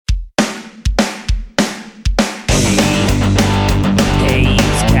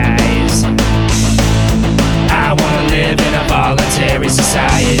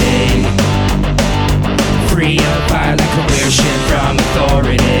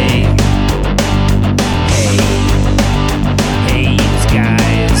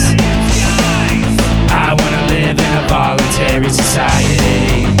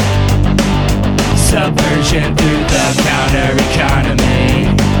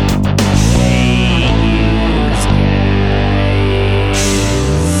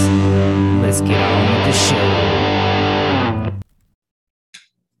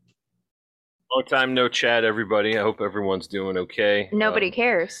time no chat, everybody. I hope everyone's doing okay. Nobody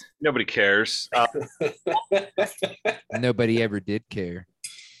cares. Nobody cares. Nobody ever did care.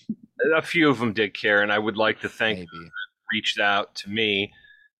 A few of them did care, and I would like to thank them Maybe. that reached out to me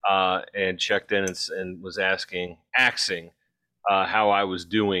and checked in and was asking how I was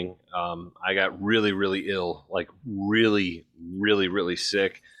doing. I got really, really ill, like really, really, really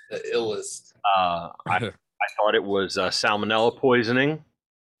sick. The illest. I thought it was salmonella poisoning.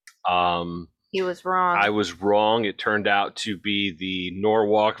 He was wrong. I was wrong. It turned out to be the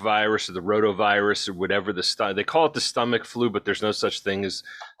Norwalk virus or the rotavirus or whatever they call it the stomach flu, but there's no such thing as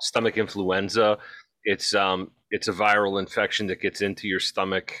stomach influenza. It's a viral infection that gets into your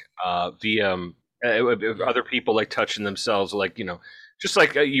stomach via other people like touching themselves, like just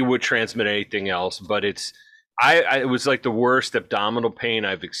like you would transmit anything else. But it was like the worst abdominal pain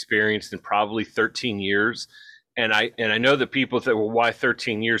I've experienced in probably 13 years. And I know that people think, well, why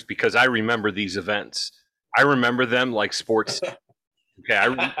 13 years? Because I remember these events. I remember them like sports.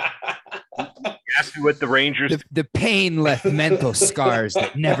 Okay, asked me what the Rangers. The pain left mental scars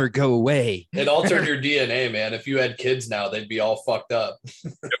that never go away. It altered your DNA, man. If you had kids now, they'd be all fucked up.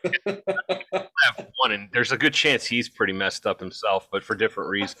 I have one, and there's a good chance he's pretty messed up himself, but for different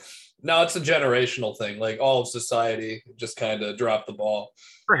reasons. No, it's a generational thing. Like all of society just kind of dropped the ball.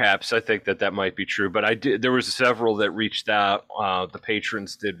 Perhaps I think that might be true, but there was several that reached out. The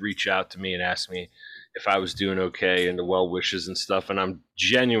patrons did reach out to me and ask me if I was doing okay and the well wishes and stuff, and I'm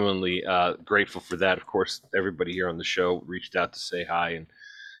genuinely grateful for that. Of course, everybody here on the show reached out to say hi, and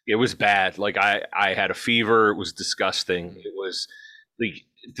it was bad. Like I had a fever. It was disgusting. It was like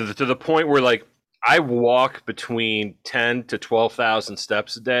to the point where like I walk between 10 to 12,000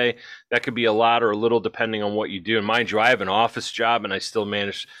 steps a day. That could be a lot or a little depending on what you do. And mind you, I have an office job and I still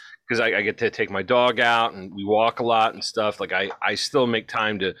manage because I get to take my dog out and we walk a lot and stuff. Like I still make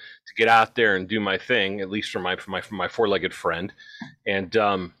time to get out there and do my thing, at least for my four-legged friend. And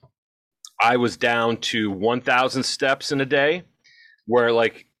I was down to 1,000 steps in a day, where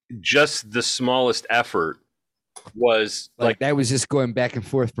like just the smallest effort was like that was just going back and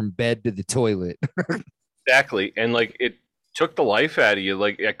forth from bed to the toilet. Exactly. And like it took the life out of you.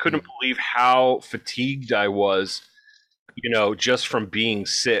 Like I couldn't believe how fatigued I was, just from being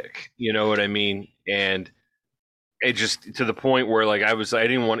sick, you know what I mean? And it just to the point where like you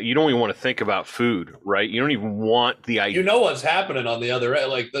don't even want to think about food, right? You don't even want the idea. You know what's happening on the other end.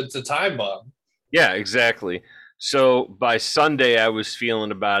 Like it's a time bomb. Yeah, exactly. So by Sunday, I was feeling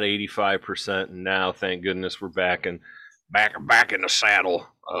about 85%, and now, thank goodness, we're back in the saddle,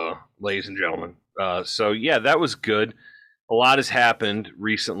 ladies and gentlemen. So yeah, that was good. A lot has happened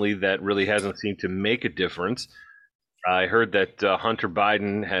recently that really hasn't seemed to make a difference. I heard that Hunter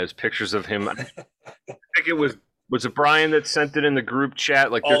Biden has pictures of him. I think it was it Brian that sent it in the group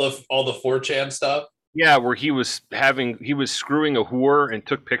chat, like all the 4chan stuff. Yeah, where he was screwing a whore and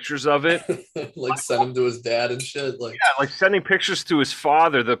took pictures of it. Like send him to his dad and shit. Like like sending pictures to his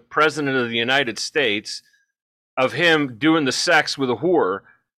father, the president of the United States, of him doing the sex with a whore.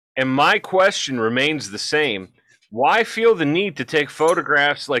 And my question remains the same. Why feel the need to take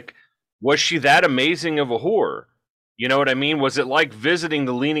photographs? Like, was she that amazing of a whore? You know what I mean? Was it like visiting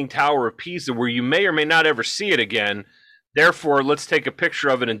the Leaning Tower of Pisa where you may or may not ever see it again? Therefore, let's take a picture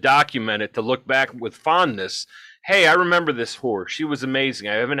of it and document it to look back with fondness. Hey, I remember this whore. She was amazing.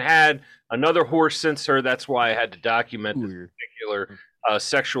 I haven't had another whore since her. That's why I had to document this particular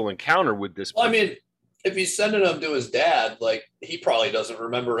sexual encounter with this person. Well, I mean, if he's sending them to his dad, like he probably doesn't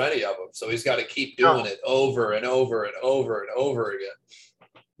remember any of them. So he's got to keep doing it over and over and over and over again.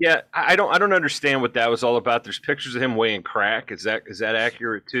 Yeah, I don't understand what that was all about. There's pictures of him weighing crack. Is that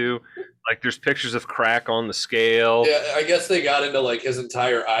accurate too? Like there's pictures of crack on the scale. Yeah, I guess they got into like his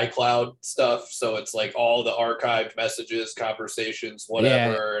entire iCloud stuff. So it's like all the archived messages, conversations,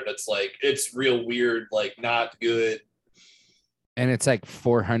 whatever. Yeah. And it's like, it's real weird, like not good. And it's like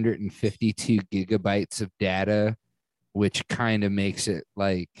 452 gigabytes of data, which kind of makes it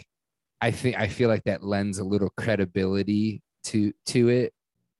like, I feel like that lends a little credibility to it.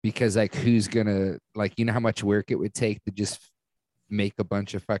 Because like who's gonna like how much work it would take to just make a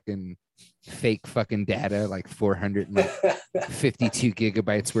bunch of fucking fake fucking data, like 452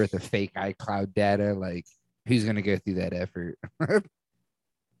 gigabytes worth of fake iCloud data. Like who's gonna go through that effort?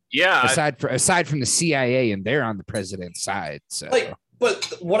 Yeah. Aside from the CIA, and they're on the president's side. So like,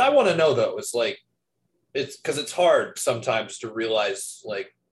 but what I want to know though is like it's because it's hard sometimes to realize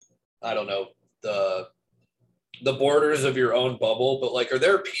like I don't know the borders of your own bubble, but like, are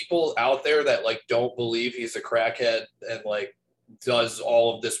there people out there that like don't believe he's a crackhead and like does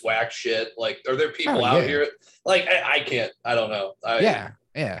all of this whack shit? Like, are there people out here? Like, I can't, I don't know. Yeah.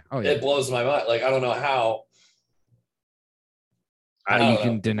 Yeah. Oh yeah. It blows my mind. Like, I don't know how. How don't you know.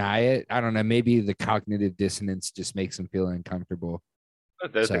 can deny it. I don't know. Maybe the cognitive dissonance just makes them feel uncomfortable.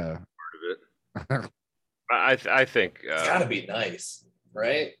 That's So part of it. I think It's got to be nice,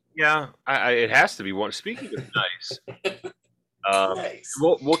 right? yeah, it has to be one. Speaking of nice, Nice.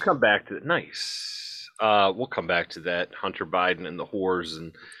 we'll come back to nice. We'll come back to that Hunter Biden and the whores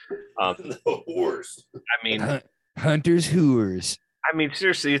and The worst. I mean Hunters Hooers.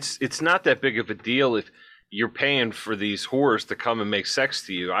 seriously, it's not that big of a deal if you're paying for these whores to come and make sex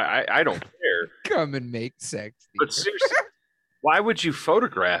to you. I don't care. Come and make sex. But seriously, why would you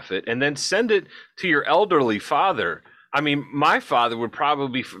photograph it and then send it to your elderly father? I mean, my father would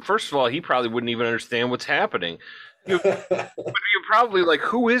probably, first of all, he probably wouldn't even understand what's happening. You're probably like,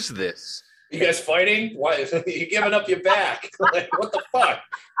 who is this? You guys fighting? Why you giving up your back? Like, what the fuck?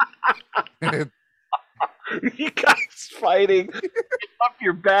 You guys fighting? Give up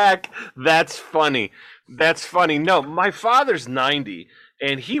your back. That's funny. That's funny. No, my father's 90,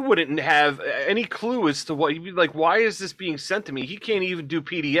 and he wouldn't have any clue as to what he'd be like. Why is this being sent to me? He can't even do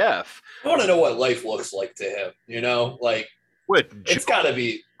PDF. I want to know what life looks like to him. You know, like What? it's got to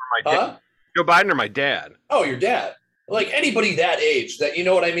be. My dad, Huh? Joe Biden or my dad? Oh, your dad. Like anybody that age, that you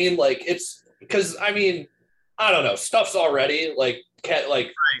know what I mean. Like it's because I mean, I don't know. Stuff's already like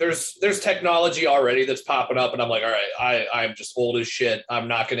there's technology already that's popping up, and I'm like, all right, I'm just old as shit. I'm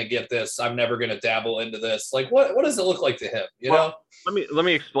not gonna get this. I'm never gonna dabble into this. Like, what does it look like to him? You know? Let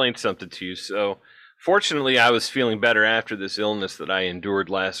me explain something to you. So, fortunately, I was feeling better after this illness that I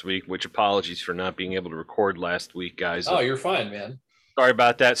endured last week. Which apologies for not being able to record last week, guys. Oh, you're fine, man. Sorry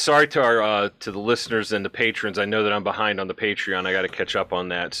about that. Sorry to our to the listeners and the patrons. I know that I'm behind on the Patreon. I got to catch up on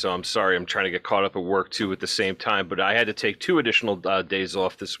that. So I'm sorry. I'm trying to get caught up at work too at the same time. But I had to take 2 additional days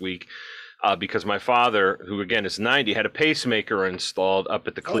off this week because my father, who again is 90, had a pacemaker installed up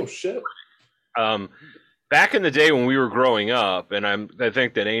at the Oh shit. back in the day when we were growing up, and I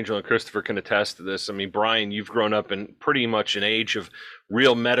think that Angel and Christopher can attest to this. I mean, Brian, you've grown up in pretty much an age of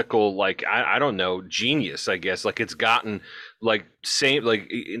real medical, like I don't know, genius. I guess like it's gotten like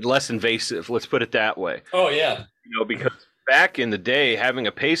less invasive. Let's put it that way. Oh yeah. You know, because back in the day, having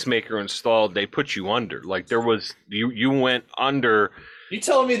a pacemaker installed, they put you under. Like there was you went under. You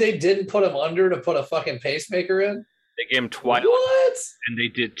telling me they didn't put him under to put a fucking pacemaker in? They gave him twice. What? And they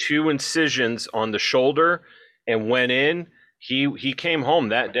did 2 incisions on the shoulder and went in. He came home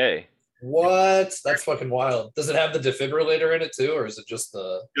that day. What? That's fucking wild. Does it have the defibrillator in it too, or is it just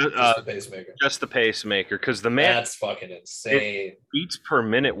the pacemaker? Just the pacemaker, because the man. That's fucking insane. Beats per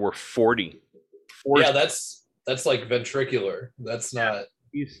minute were 40. Yeah, that's like ventricular. That's not.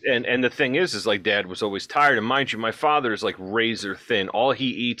 And the thing is like Dad was always tired. And mind you, my father is like razor thin. All he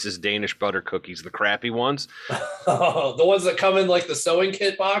eats is Danish butter cookies, the crappy ones. Oh, the ones that come in like the sewing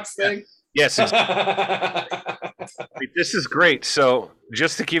kit box thing? Yes. This is great. So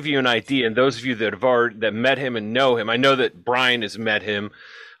just to give you an idea, and those of you that met him and know him, I know that Brian has met him.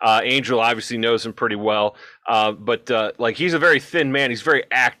 Angel obviously knows him pretty well, but like he's a very thin man. He's very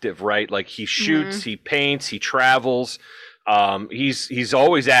active, right? Like he shoots, he paints, he travels. He's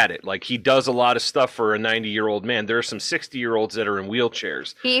always at it. Like he does a lot of stuff for a 90-year-old man. There are some 60-year-olds that are in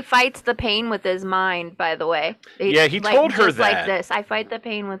wheelchairs. He fights the pain with his mind, by the way. He told her just that. Like this, I fight the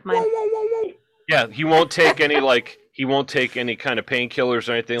pain with my. Yeah, he won't take any kind of painkillers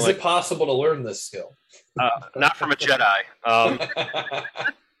or anything. Is it possible to learn this skill? Not from a Jedi.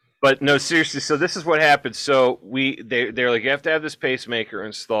 But no, seriously. So this is what happened. So they're like, you have to have this pacemaker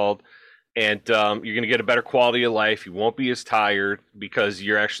installed. And you're going to get a better quality of life. You won't be as tired because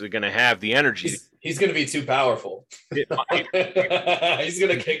you're actually going to have the energy. He's going to be too powerful. He's going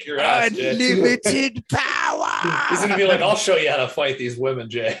to kick your ass, Jay. Unlimited power. He's going to be like, I'll show you how to fight these women,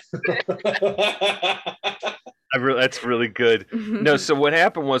 Jay. That's really good. No, so what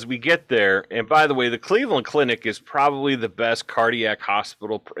happened was we get there. And by the way, the Cleveland Clinic is probably the best cardiac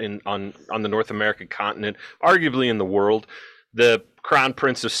hospital on the North American continent, arguably in the world. The Crown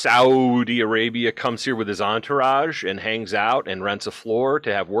Prince of Saudi Arabia comes here with his entourage and hangs out and rents a floor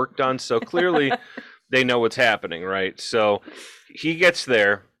to have work done. So clearly they know what's happening, right? So he gets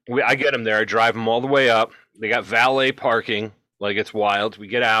there. I get him there. I drive him all the way up. They got valet parking. Like it's wild. We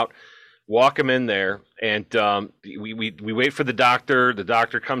get out, walk him in there, and we wait for the doctor. The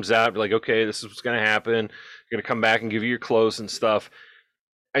doctor comes out. We're like, okay, this is what's going to happen. You're going to come back and give you your clothes and stuff.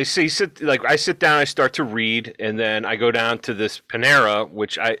 I sit down, I start to read, and then I go down to this Panera,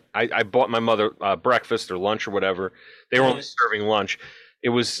 which I bought my mother breakfast or lunch or whatever. They were only serving lunch. It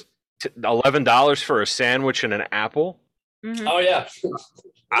was $11 for a sandwich and an apple. Mm-hmm. Oh yeah,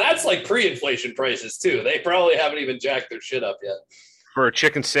 that's like pre-inflation prices too. They probably haven't even jacked their shit up yet. For a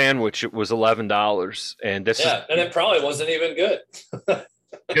chicken sandwich, it was $11, and this Yeah, and it probably wasn't even good.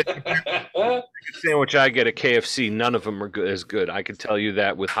 is the sandwich I get at KFC. None of them are good, as good. I can tell you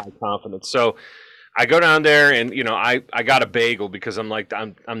that with high confidence. So I go down there, and I got a bagel because I'm like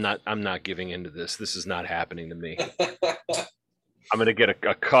I'm not giving into this. This is not happening to me. I'm gonna get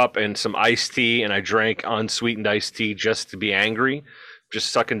a cup and some iced tea, and I drank unsweetened iced tea just to be angry,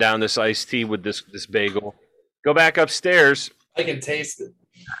 just sucking down this iced tea with this bagel. Go back upstairs. I can taste it.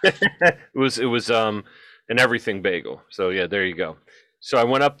 It was an everything bagel. So yeah, there you go. So I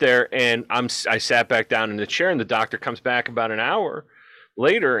went up there and I sat back down in the chair, and the doctor comes back about an hour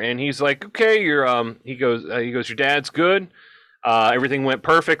later, and he's like, "Okay, he goes your dad's good. Everything went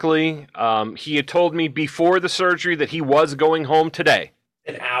perfectly. He had told me before the surgery that he was going home today."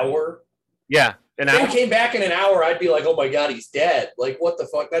 An hour? Yeah, an If hour. he came back in an hour, I'd be like, oh my God, he's dead. Like, what the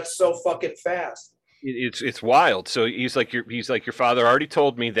fuck? That's so fucking fast. It's wild. So he's like your father already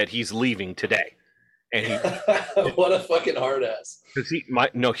told me that he's leaving today, and he What a fucking hard ass. because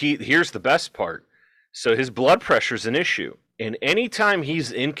here's the best part. So his blood pressure's an issue, and anytime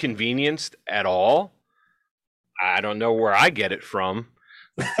he's inconvenienced at all, I don't know where I get it from.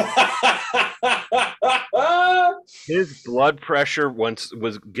 His blood pressure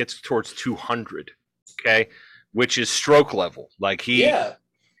gets towards 200, okay, which is stroke level. Like he Yeah.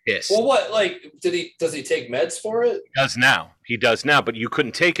 pissed. Well, what, like, does he take meds for it? He does now, but you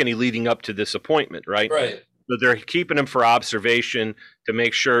couldn't take any leading up to this appointment, right? Right. So they're keeping him for observation to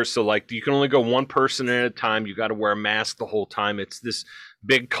make sure. So like you can only go one person at a time. You got to wear a mask the whole time. It's this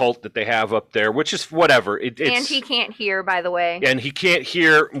big cult that they have up there, which is whatever. And he can't hear, by the way. And he can't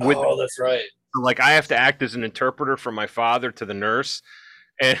hear with. Oh, that's right. Like I have to act as an interpreter from my father to the nurse,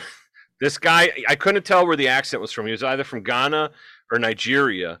 and this guy, I couldn't tell where the accent was from. He was either from Ghana or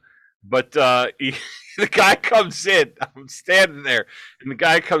Nigeria, but the guy comes in. I'm standing there, and the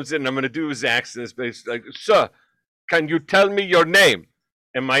guy comes in. And I'm going to do his accent. It's basically like, "Sir, can you tell me your name?"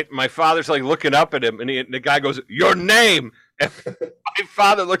 And my father's like looking up at him, and the guy goes, "Your name?" And my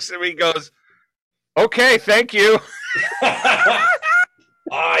father looks at me and goes, "Okay, thank you."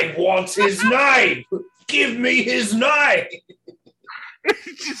 I want his name. Give me his name.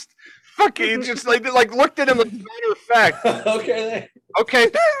 Just fucking just like looked at him like matter of fact. Okay.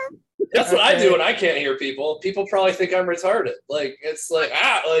 Okay. That's what I do when I can't hear people. People probably think I'm retarded. Like, it's like,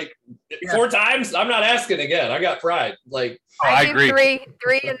 4 times? I'm not asking again. I got pride. Like, I gave agree.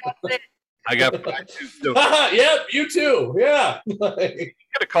 three, and that's it. I got pride too. So, yep, you too. Yeah. Like, you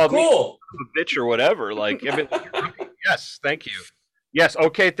could have called me cool. a bitch or whatever. Like, I mean, yes, thank you. Yes,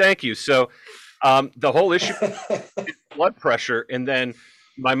 okay, thank you. So, the whole issue is blood pressure, and then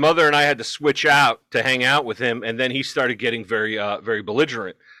my mother and I had to switch out to hang out with him, and then he started getting very, very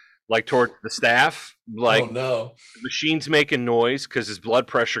belligerent, like toward the staff. Like, oh, no. the machine's making noise because his blood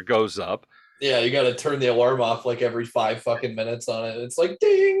pressure goes up. Yeah, you got to turn the alarm off like every 5 fucking minutes on it. It's like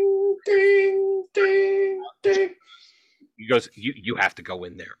ding, ding, ding, ding. He goes, you have to go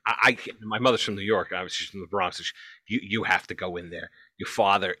in there. My mother's from New York. I was just from the Bronx. So you have to go in there. Your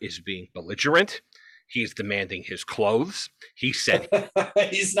father is being belligerent. He's demanding his clothes. He said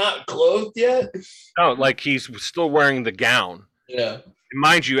he's not clothed yet. no, like he's still wearing the gown. Yeah. And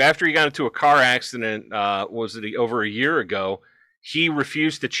mind you, after he got into a car accident, was it over a year ago? He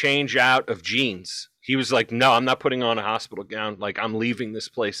refused to change out of jeans. He was like, "No, I'm not putting on a hospital gown. Like I'm leaving this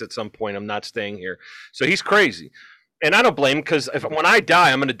place at some point. I'm not staying here." So he's crazy. And I don't blame him because when I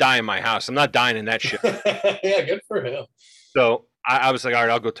die, I'm going to die in my house. I'm not dying in that shit. Yeah, good for him. So I was like, all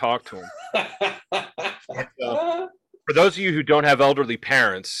right, I'll go talk to him. For those of you who don't have elderly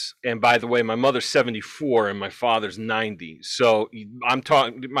parents, and by the way, my mother's 74 and my father's 90. So I'm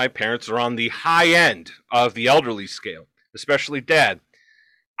talking, my parents are on the high end of the elderly scale, especially dad.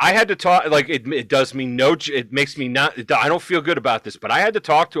 I had to talk, like it does me no, it makes me not, I don't feel good about this, but I had to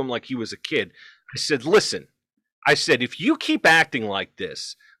talk to him like he was a kid. I said, listen, if you keep acting like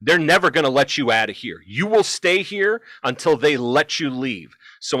this, they're never going to let you out of here. You will stay here until they let you leave.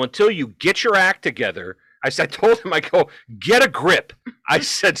 So until you get your act together, I told him, I go, get a grip. I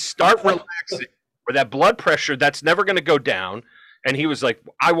said, start relaxing. Or that blood pressure, that's never going to go down. And he was like,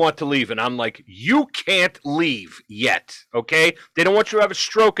 I want to leave. And I'm like, you can't leave yet, okay? They don't want you to have a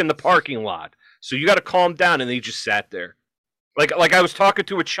stroke in the parking lot. So you got to calm down. And he just sat there. Like I was talking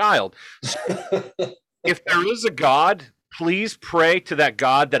to a child. If there is a God, please pray to that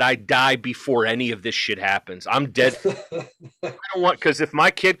God that I die before any of this shit happens. I'm dead. I don't want, because if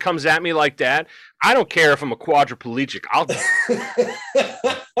my kid comes at me like that, I don't care if I'm a quadriplegic. I'm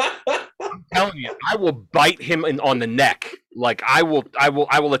telling you, I will bite him on the neck. Like I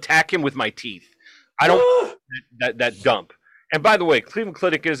will attack him with my teeth. I don't that dump. And by the way, Cleveland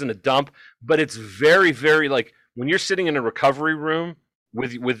Clinic isn't a dump, but it's very, very like when you're sitting in a recovery room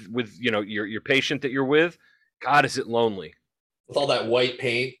with your patient that you're with. God, is it lonely? With all that white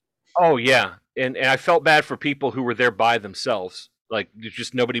paint. Oh yeah, and I felt bad for people who were there by themselves. Like there's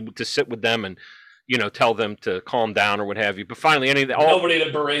just nobody to sit with them and tell them to calm down or what have you. But finally, nobody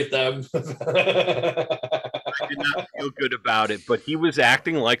to berate them. I did not feel good about it, but he was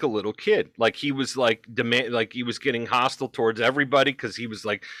acting like a little kid. Like he was like he was getting hostile towards everybody because he was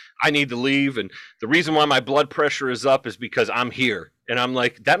like, I need to leave, and the reason why my blood pressure is up is because I'm here. And I'm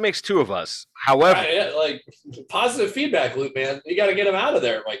like, that makes two of us. However, like positive feedback loop, man. You got to get him out of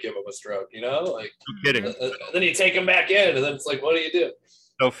there. It might give him a stroke, Like, no kidding. Then you take him back in, and then it's like, what do you do?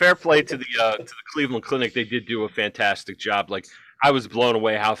 So fair play to the Cleveland Clinic. They did do a fantastic job. Like I was blown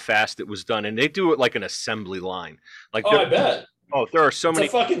away how fast it was done, and they do it like an assembly line. Like I bet. Oh, there are so many.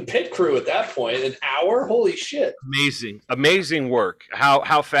 It's a fucking pit crew at that point. An hour, holy shit! Amazing work.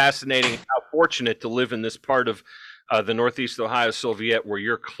 How fascinating. How fortunate to live in this part of the Northeast Ohio Soviet, where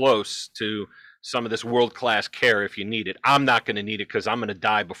you're close to some of this world-class care if you need it. I'm not going to need it because I'm going to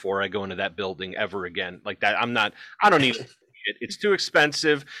die before I go into that building ever again. Like that, I don't need it. It's too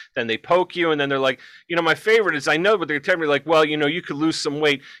expensive. Then they poke you, and then they're like, my favorite is I know, but they're telling me like, well, you could lose some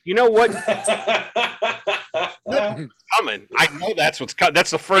weight. You know what? Coming. I know that's what's coming.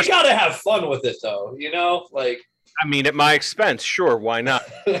 That's the first. You gotta have fun with it, though. Like. I mean, at my expense, sure. Why not?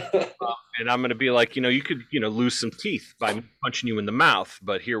 And I'm going to be like, you could, lose some teeth by punching you in the mouth,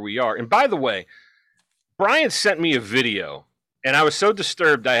 but here we are. And by the way, Brian sent me a video, and I was so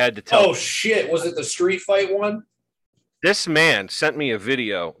disturbed I had to tell. Oh shit! Was it the street fight one? This man sent me a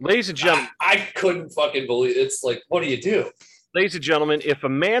video. Ladies and gentlemen. I couldn't fucking believe it. It's like, what do you do? Ladies and gentlemen, if a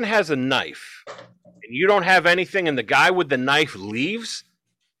man has a knife and you don't have anything and the guy with the knife leaves,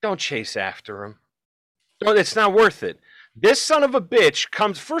 don't chase after him. It's not worth it. This son of a bitch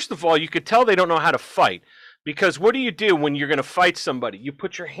comes, first of all, you could tell they don't know how to fight. Because what do you do when you're going to fight somebody? You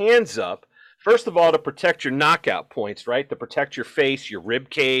put your hands up. First of all, to protect your knockout points, right? To protect your face, your rib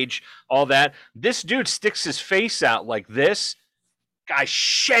cage, all that. This dude sticks his face out like this. Guy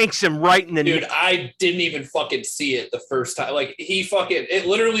shanks him right in the Dude, I didn't even fucking see it the first time. Like, it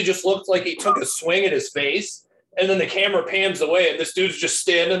literally just looked like he took a swing at his face, and then the camera pans away, and this dude's just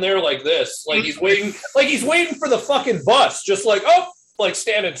standing there like this. Like he's waiting for the fucking bus, just like,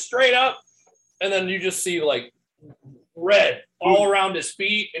 standing straight up. And then you just see, like, red all around his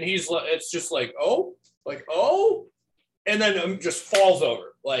feet, and it's just like, oh, and then just falls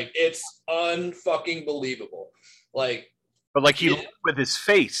over. Like, it's unfucking believable. But he looked with his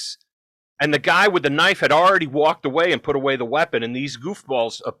face, and the guy with the knife had already walked away and put away the weapon, and these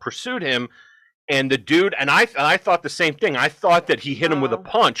goofballs pursued him, and the dude, and I thought the same thing. I thought that he hit him with a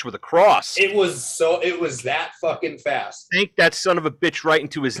punch, with a cross. It was that fucking fast. Sank that son of a bitch right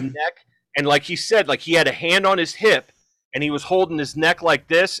into his neck, and like he said, like he had a hand on his hip, and he was holding his neck like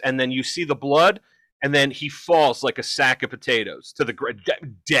this, and then you see the blood, and then he falls like a sack of potatoes to the ground,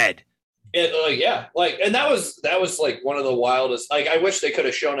 dead. Yeah, and that was like one of the wildest. Like, I wish they could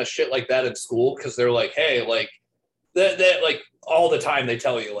have shown us shit like that in school, because they're like, hey, like that, like all the time they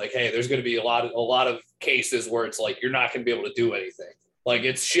tell you, like, hey, there's going to be a lot of cases where it's like you're not going to be able to do anything. Like,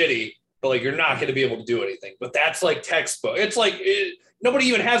 it's shitty, but like you're not going to be able to do anything. But that's like textbook. It's like nobody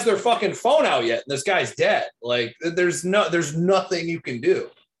even has their fucking phone out yet, and this guy's dead. Like, there's nothing you can do.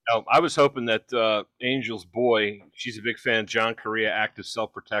 No, I was hoping that Angel's boy, she's a big fan of John Correa, Active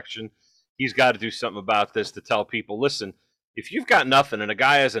Self-Protection. He's got to do something about this to tell people, listen, if you've got nothing and a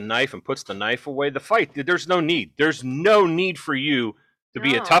guy has a knife and puts the knife away, the fight, there's no need. There's no need for you to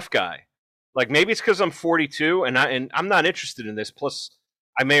be a tough guy. Like, maybe it's because I'm 42 and I'm not interested in this. Plus,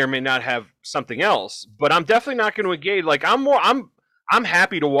 I may or may not have something else, but I'm definitely not going to engage. Like, I'm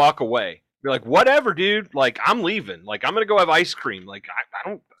happy to walk away. You're like, whatever, dude. Like, I'm leaving. Like, I'm going to go have ice cream. Like, I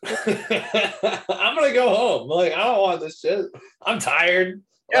don't. I'm going to go home. Like, I don't want this shit. I'm tired.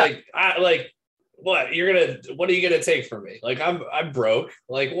 Yeah. What are you gonna take from me? Like, I'm broke.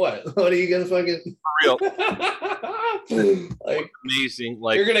 Like, what are you gonna fucking for real? Like, amazing.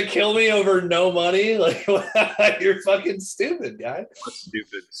 Like, you're gonna kill me over no money? Like, you're fucking stupid, guy. That's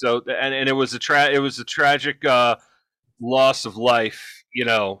stupid. So, and it was a tragic loss of life.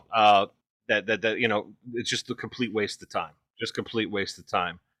 That it's just a complete waste of time. Just complete waste of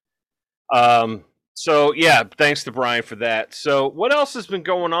time. So, yeah, thanks to Brian for that. So, what else has been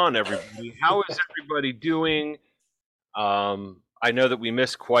going on, everybody? How is everybody doing? I know that we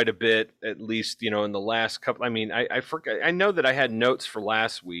missed quite a bit, at least, in the last couple. I mean, I forgot. I know that I had notes for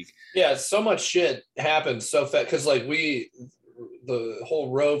last week. Yeah, so much shit happened so fast because, like, the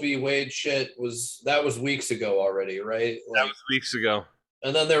whole Roe v. Wade shit was weeks ago already, right? That was weeks ago.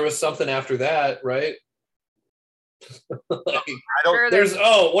 And then there was something after that, right? Like, Sure,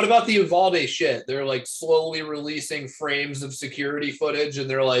 what about the Uvalde shit? They're like slowly releasing frames of security footage, and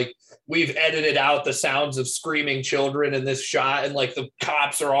they're like, we've edited out the sounds of screaming children in this shot, and like the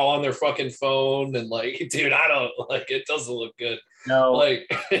cops are all on their fucking phone, and like, dude, I don't like it. Doesn't look good. No, like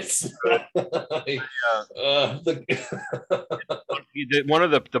it's like, one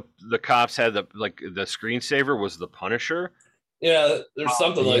of the cops had the screensaver was the Punisher. Yeah, there's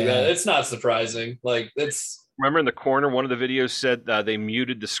something like that. It's not surprising. Like it's. Remember in the corner, one of the videos said they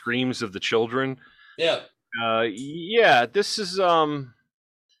muted the screams of the children. Yeah. Yeah, this is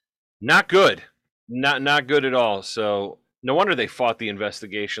not good. Not good at all. So no wonder they fought the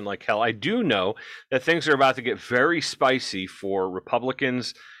investigation like hell. I do know that things are about to get very spicy for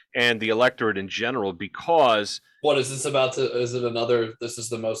Republicans and the electorate in general because what is this about to? Is it another? This is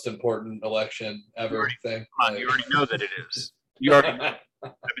the most important election ever thing. Come on, you already know that it is. You already know.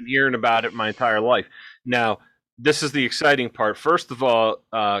 I've been hearing about it my entire life. Now, this is the exciting part. First of all,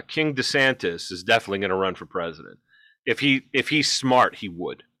 King DeSantis is definitely going to run for president. If he's smart, he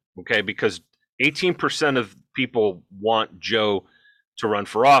would. Okay, because 18% of people want Joe to run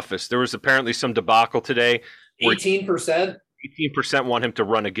for office. There was apparently some debacle today. 18%? 18% want him to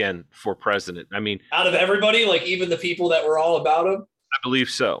run again for president. I mean, out of everybody, like even the people that were all about him? I believe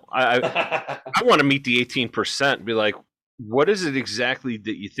so. I want to meet the 18% and be like, what is it exactly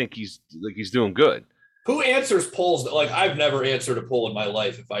that you think he's doing good? Who answers polls? Like I've never answered a poll in my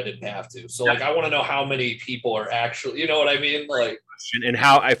life if I didn't have to. So like I want to know how many people are actually, you know what I mean? Like, and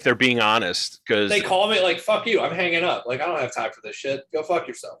how, if they're being honest, because they call me like, fuck you, I'm hanging up. Like I don't have time for this shit. Go fuck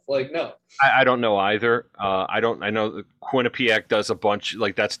yourself. Like, no. I don't know either. I know Quinnipiac does a bunch,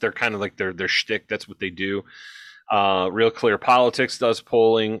 like that's their kind of like their shtick. That's what they do. Real Clear Politics does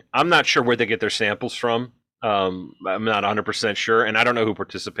polling. I'm not sure where they get their samples from. I'm not 100% sure, and I don't know who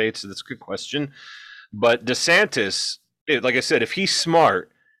participates, so that's a good question. But DeSantis, like I said, if he's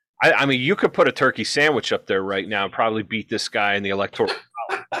smart, I mean, you could put a turkey sandwich up there right now and probably beat this guy in the electoral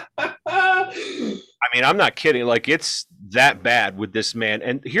college. I mean, I'm not kidding. Like, it's that bad with this man.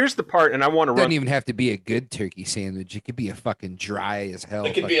 And here's the part, and I want to run. It doesn't even have to be a good turkey sandwich. It could be a fucking dry as hell.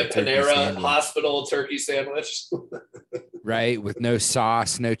 It could be a Panera Hospital turkey sandwich. Right? With no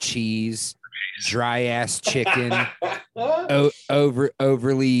sauce, no cheese, dry ass chicken,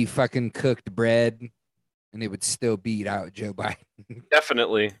 overly fucking cooked bread. And it would still beat out Joe Biden.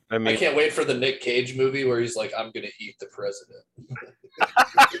 Definitely. I mean, I can't wait for the Nick Cage movie where he's like, I'm going to eat the president.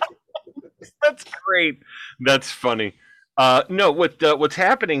 That's great. That's funny. No, what's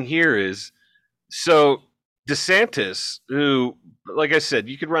happening here is, so DeSantis, who, like I said,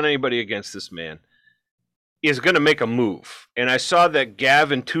 you could run anybody against this man, is going to make a move. And I saw that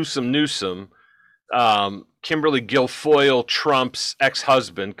Gavin Newsom, Kimberly Guilfoyle, Trump's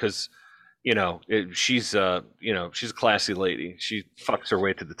ex-husband, because she's a classy lady. She fucks her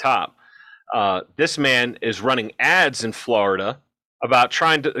way to the top. This man is running ads in Florida about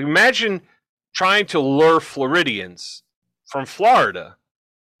trying to lure Floridians from Florida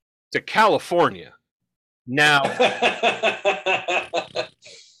to California. Now,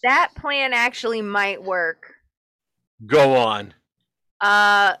 that plan actually might work. Go on.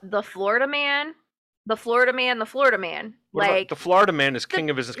 The Florida man. Like the Florida man is king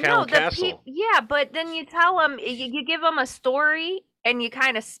of his castle. Yeah, but then you tell him, you give him a story and you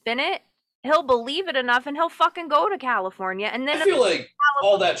kind of spin it. He'll believe it enough and he'll fucking go to California. And then I feel like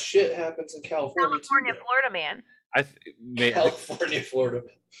all that shit happens in California. Florida man. California, Florida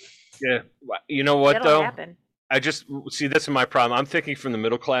man. Yeah, you know what though? Happen. I just see this is my problem. I'm thinking from the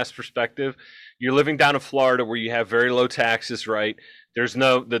middle class perspective. You're living down in Florida where you have very low taxes, right? There's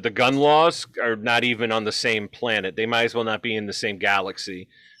the gun laws are not even on the same planet. They might as well not be in the same galaxy,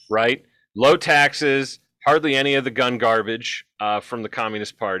 right? Low taxes, hardly any of the gun garbage from the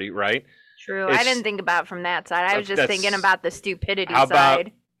Communist Party, right? True. I didn't think about it from that side. I was just thinking about the stupidity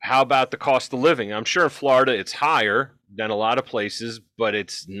side. How about the cost of living? I'm sure in Florida it's higher than a lot of places, but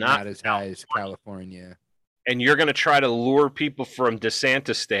it's not as high as California. And you're going to try to lure people from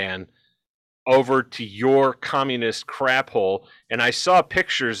DeSantistan over to your communist crap hole. And I saw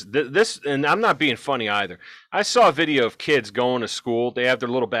pictures, and I'm not being funny either. I saw a video of kids going to school. They have their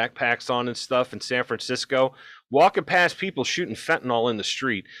little backpacks on and stuff in San Francisco, walking past people shooting fentanyl in the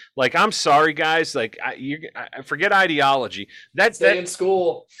street. Like, I'm sorry, guys. Like, I forget ideology. Stay in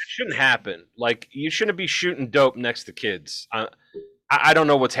school. It shouldn't happen. Like, you shouldn't be shooting dope next to kids. I don't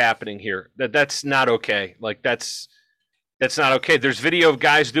know what's happening here. That's not okay. Like, that's That's not okay. There's video of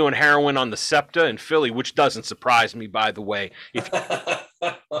guys doing heroin on the SEPTA in Philly, which doesn't surprise me, by the way. If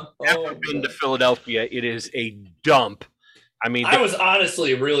you've ever been to Philadelphia, it is a dump. I mean, I was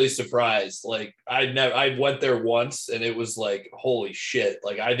honestly really surprised. Like I went there once and it was like, holy shit.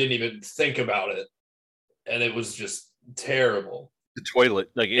 Like I didn't even think about it. And it was just terrible. the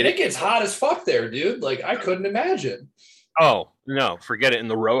toilet, like And it gets hot as fuck there, dude. Like I couldn't imagine. oh no, forget it. In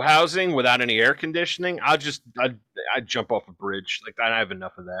the row housing without any air conditioning, I'd jump off a bridge. Like I have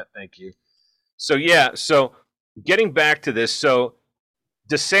enough of that. Thank you. So yeah, so getting back to this, so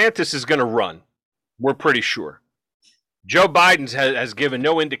DeSantis is going to run. We're pretty sure. Joe Biden has given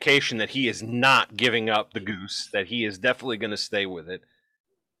no indication that he is not giving up the goose, that he is definitely going to stay with it.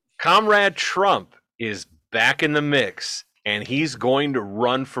 Comrade Trump is back in the mix, and he's going to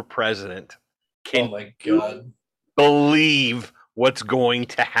run for president. Can Oh my god. believe what's going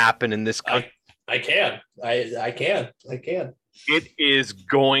to happen in this country? I can. I can. It is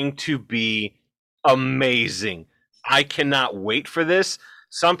going to be amazing. I cannot wait for this.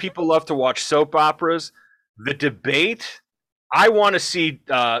 Some people love to watch soap operas. The debate, I want to see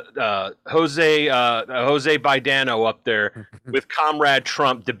Jose Bidano up there with Comrade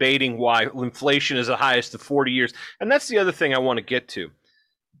Trump debating why inflation is the highest of 40 years. And that's the other thing I want to get to.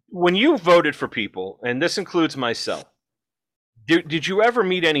 When you voted for people, and this includes myself, did you ever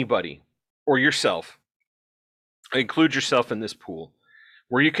meet anybody or yourself, include yourself in this pool,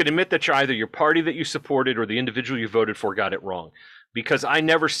 where you could admit that either your party that you supported or the individual you voted for got it wrong? Because I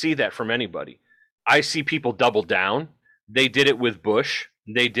never see that from anybody. I see people double down. They did it with Bush.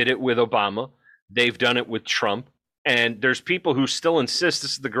 They did it with Obama. They've done it with Trump. And there's people who still insist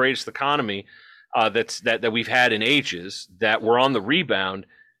this is the greatest economy that we've had in ages, that we're on the rebound.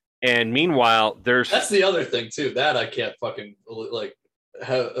 And meanwhile, That's the other thing too. That I can't fucking like.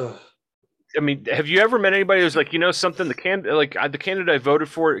 I mean, have you ever met anybody who's like, you know, something the candidate I voted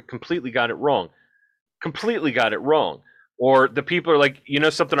for completely got it wrong, or the people are like, you know,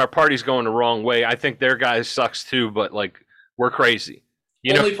 something, our party's going the wrong way. I think their guy sucks too, but like we're crazy.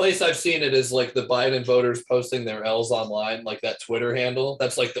 The only place I've seen it is like the Biden voters posting their L's online, like that Twitter handle.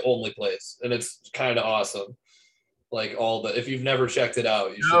 That's like the only place, and it's kind of awesome. Like if you've never checked it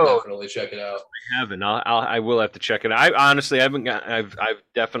out, you should definitely check it out. I haven't. I will have to check it out. I honestly haven't got. I've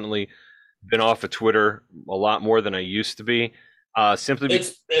definitely been off of Twitter a lot more than I used to be. Simply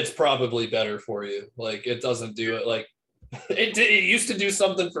because it's probably better for you. Like it doesn't do it. Like it used to do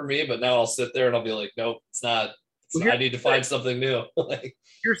something for me, but now I'll sit there and I'll be like, nope, it's not. I need to find something new. Like,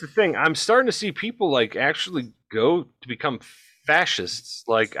 here's the thing: I'm starting to see people like actually go to become fascists.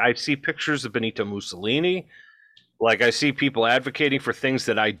 Like I see pictures of Benito Mussolini. Like I see people advocating for things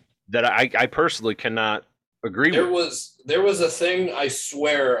that I personally cannot agree with. There was a thing I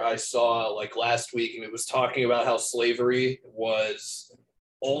swear I saw like last week, and it was talking about how slavery was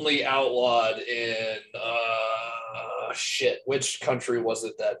only outlawed in which country was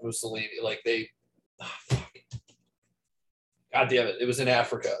it that Mussolini God damn it, it was in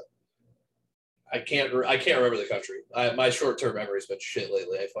Africa. I can't remember the country. My short-term memory's been shit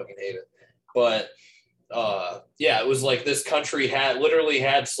lately. I fucking hate it. But it was like this country literally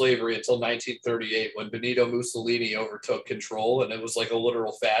had slavery until 1938 when Benito Mussolini overtook control, and it was like a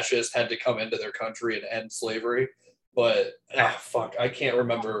literal fascist had to come into their country and end slavery. But I can't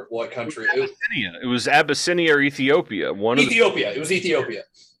remember what country. It was Abyssinia or Ethiopia. Ethiopia. It was Ethiopia.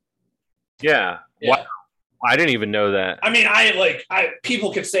 Yeah. Wow. I didn't even know that. I mean,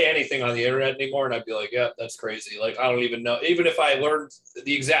 people could say anything on the internet anymore, and I'd be like, yeah, that's crazy. Like, I don't even know. Even if I learned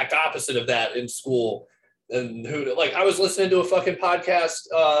the exact opposite of that in school, and I was listening to a fucking podcast.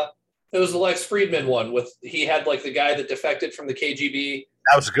 It was the Lex Friedman one he had like the guy that defected from the KGB.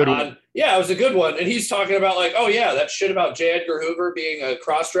 That was a good one. Yeah, it was a good one. And he's talking about like, oh yeah, that shit about J. Edgar Hoover being a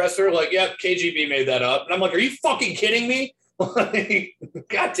cross-dresser. Like, yep, KGB made that up. And I'm like, are you fucking kidding me? Like,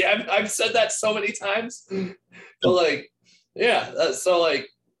 God damn, I've said that so many times. But like, yeah,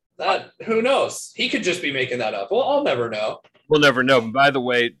 who knows? He could just be making that up. Well, I'll never know. We'll never know. But by the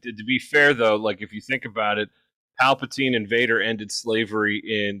way, to be fair though, like if you think about it, Palpatine and Vader ended slavery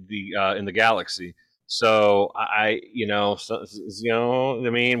in the galaxy. So I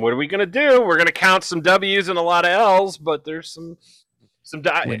mean, what are we gonna do? We're gonna count some W's and a lot of L's, but there's some.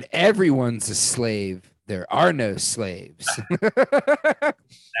 When everyone's a slave, there are no slaves.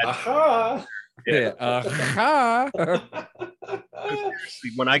 Aha! Yeah. Aha!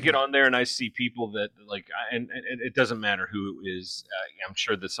 When I get on there and I see people that like, and it doesn't matter who it is. I'm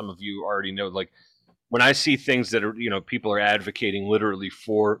sure that some of you already know. Like, when I see things that are, people are advocating literally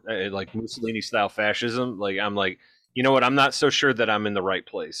for like Mussolini style fascism, like I'm like, you know what? I'm not so sure that I'm in the right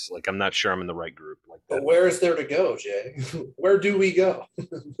place. Like, I'm not sure I'm in the right group. Like But that. where is there to go, Jay? Where do we go?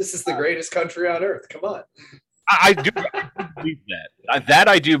 This is the greatest country on earth. Come on. I do believe that. That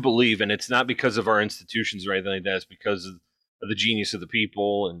I do believe, and it's not because of our institutions or anything like that. It's because of the genius of the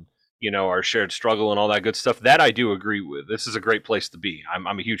people and our shared struggle and all that good stuff. That I do agree with. This is a great place to be.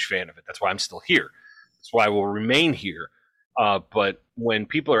 I'm a huge fan of it. That's why I'm still here. That's why I will remain here. But when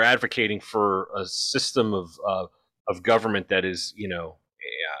people are advocating for a system of government that is,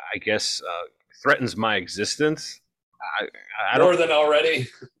 I guess threatens my existence, I don't More than already.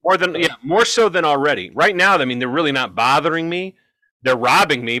 more so than already. Right now, I mean, they're really not bothering me. They're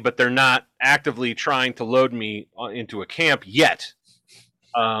robbing me, but they're not actively trying to load me into a camp yet.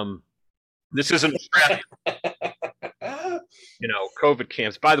 This isn't COVID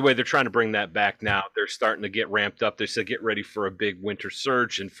camps. By the way, they're trying to bring that back now. They're starting to get ramped up. They said get ready for a big winter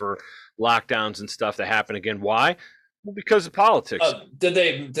surge and for lockdowns and stuff to happen again. Why? Well, because of politics. Did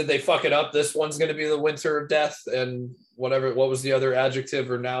they fuck it up? This one's going to be the winter of death and whatever. What was the other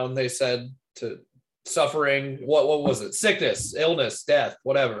adjective or noun they said to suffering? What was it? Sickness, illness, death,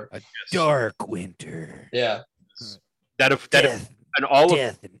 whatever. A dark winter. Yeah. And all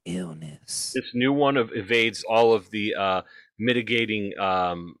death and illness. This new one evades all of the mitigating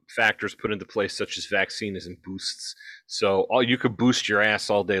factors put into place, such as vaccines and boosts. So you could boost your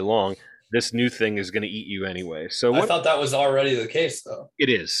ass all day long. This new thing is going to eat you anyway. So I thought that was already the case, though. It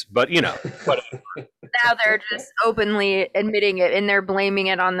is, but whatever. Now they're just openly admitting it, and they're blaming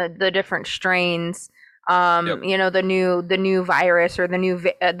it on the different strains. Yep. The new virus or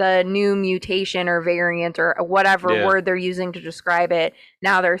the new mutation or variant or whatever word they're using to describe it.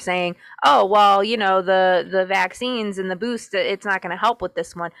 Now they're saying, oh, well, the vaccines and the boost, it's not going to help with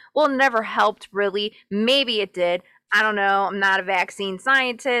this one. Well, it never helped really. Maybe it did. I don't know. I'm not a vaccine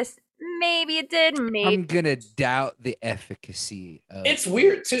scientist. Maybe it did. Maybe. I'm going to doubt the efficacy of It's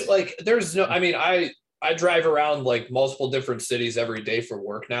weird too. Like there's no, I mean, I drive around like multiple different cities every day for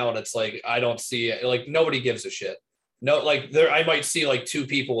work now. And it's like, I don't see like, nobody gives a shit. No, like I might see like 2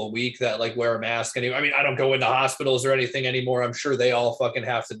 people a week that like wear a mask. I mean, I don't go into hospitals or anything anymore. I'm sure they all fucking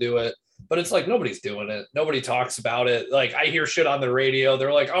have to do it, but it's like, nobody's doing it. Nobody talks about it. Like I hear shit on the radio.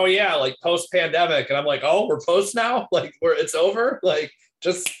 They're like, oh yeah, like post pandemic. And I'm like, oh, we're post now. Like it's over. Like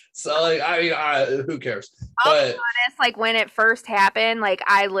just so like, I mean, who cares? I'll But be honest, like when it first happened, like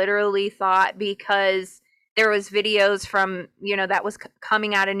I literally thought, because there was videos from, that was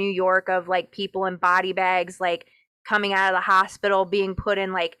coming out of New York of like people in body bags, like coming out of the hospital, being put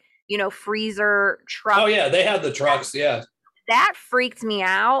in like, freezer trucks. oh yeah, they had the trucks. Yeah. That freaked me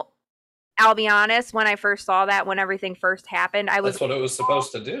out. I'll be honest, when I first saw that, when everything first happened, That's what it was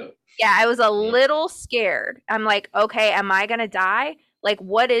supposed to do. Yeah, I was a little scared. I'm like, okay, am I going to die? Like,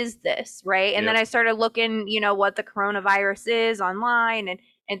 what is this? Right. And then I started looking, what the coronavirus is online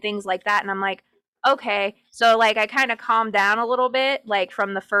and things like that. And I'm like, okay. So like, I kind of calmed down a little bit, like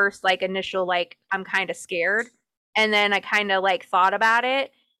from the first, like initial, like, I'm kind of scared. And then I kind of like thought about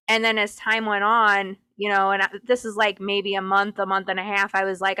it. And then as time went on, this is like maybe a month and a half, I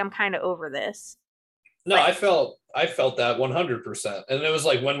was like, I'm kind of over this. No, I felt that 100%. And it was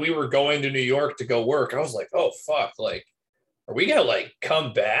like when we were going to New York to go work, I was like, oh fuck, like, are we gonna like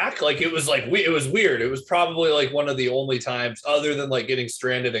come back? Like it was like it was weird. It was probably like one of the only times, other than like getting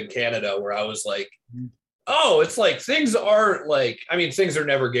stranded in Canada, where I was like, oh, it's like things aren't like, I mean, things are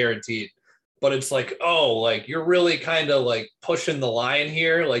never guaranteed, but it's like, oh, like you're really kind of like pushing the line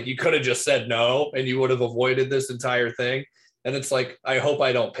here. Like you could have just said no and you would have avoided this entire thing. And it's like, I hope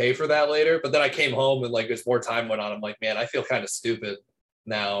I don't pay for that later. But then I came home and like as more time went on, I'm like, man, I feel kind of stupid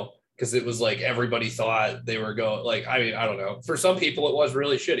now. Because it was like everybody thought they were going, like, I mean, I don't know. For some people, it was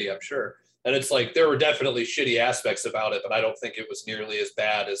really shitty, I'm sure. And it's like there were definitely shitty aspects about it, but I don't think it was nearly as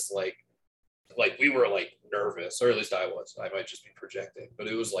bad as like we were like nervous, or at least I was. I might just be projecting, but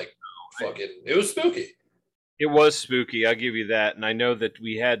it was like it was spooky. It was spooky. I'll give you that. And I know that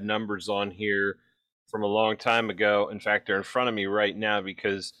we had numbers on here from a long time ago. In fact, they're in front of me right now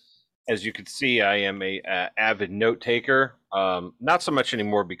because, as you can see, I am a avid note taker. Not so much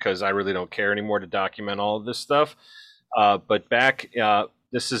anymore because I really don't care anymore to document all of this stuff. But back in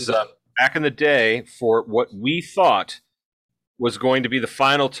the day, for what we thought was going to be the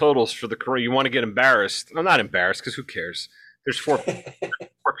final totals for the career. You want to get embarrassed? I'm not embarrassed because who cares? There's four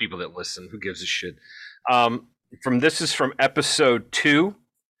people that listen. Who gives a shit? This is from episode 2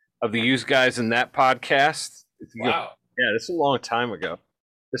 of the Use Guys in That podcast. Wow. This is a long time ago.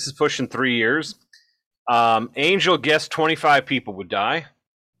 This is pushing 3 years. Angel guessed 25 people would die.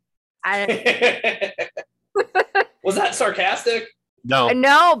 Was that sarcastic? No.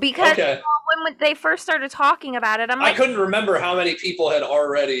 No, because Okay. when when they first started talking about it, I'm like, I couldn't remember how many people had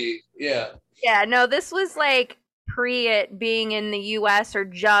already. Yeah. Yeah, no, this was like pre it being in the US or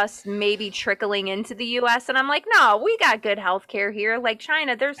just maybe trickling into the US. And I'm like, no, we got good healthcare here. Like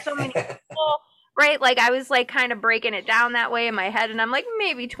China, there's so many people, right? Like I was like kind of breaking it down that way in my head. And I'm like,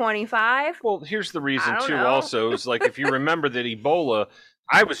 maybe 25. Well, here's the reason I don't too. know. Also, is like if you remember that Ebola,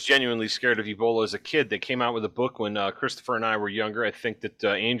 I was genuinely scared of Ebola as a kid. They came out with a book when Christopher and I were younger. I think that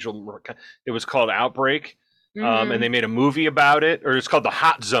Angel, it was called Outbreak, Mhm. and they made a movie about it, or it's called The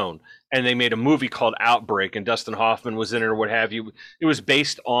Hot Zone, and they made a movie called Outbreak, and Dustin Hoffman was in it, or what have you. It was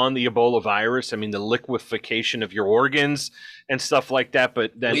based on the Ebola virus. I mean, the liquefaction of your organs and stuff like that.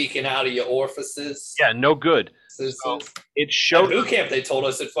 But then, Leaking out of your orifices. yeah, no good. So, It at showed. boot camp, they told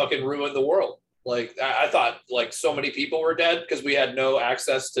us it fucking ruined the world. Like I thought, like so many people were dead because we had no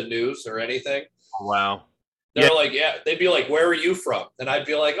access to news or anything. Wow. They're like, yeah, they'd be like, "Where are you from?" And I'd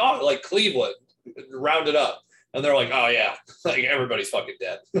be like, "Oh, like Cleveland." Round it up, and they're like, "Oh yeah, like everybody's fucking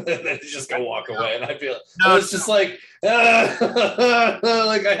dead." And then they just go walk away, and I feel No, it's just like,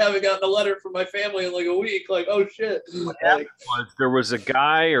 like I haven't gotten a letter from my family in like a week. Like, oh shit. Like, There was a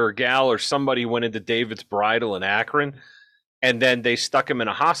guy or a gal or somebody went into David's Bridal in Akron, and then they stuck him in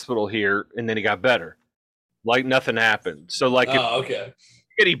a hospital here, and then he got better. Like nothing happened. So like if okay.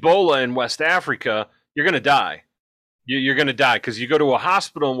 you get Ebola in West Africa, you're going to die. You're going to die because you go to a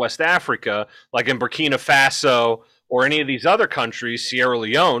hospital in West Africa, like in Burkina Faso or any of these other countries, Sierra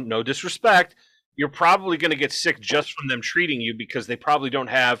Leone, no disrespect, you're probably going to get sick just from them treating you because they probably don't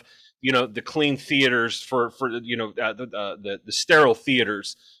have, the clean theaters for the sterile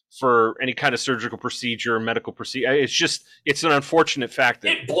theaters for any kind of surgical procedure or medical procedure. It's an unfortunate fact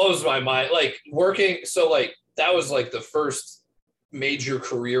that It blows my mind. Like working, so like that was like the first major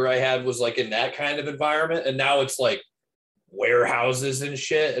career I had was like in that kind of environment, and now it's like warehouses and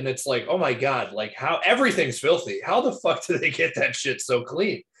shit, and it's like, oh my god, like how everything's filthy. How the fuck do they get that shit so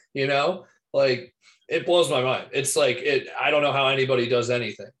clean? Like it blows my mind. It's like I don't know how anybody does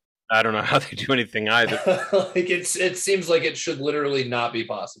anything. I don't know how they do anything either. Like it seems like it should literally not be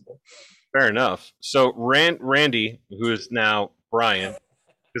possible. Fair enough. So Randy, who is now Brian,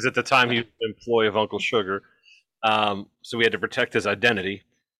 because at the time he was an employee of Uncle Sugar, so we had to protect his identity.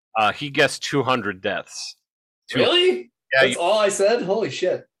 He guessed 200 deaths. Really? Yeah, That's all I said? Holy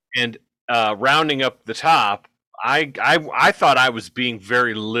shit. And rounding up the top, I thought I was being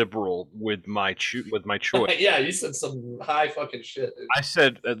very liberal with my choice. Yeah, you said some high fucking shit. Dude. I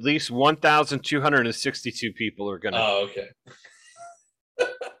said at least 1,262 people are gonna. Oh, okay.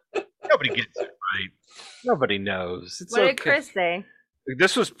 Nobody gets it right. Nobody knows. It's What okay. did Chris say?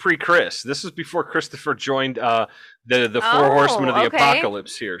 This was pre-Chris. This was before Christopher joined the Four Horsemen of the okay.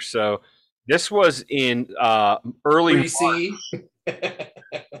 Apocalypse here. So this was in early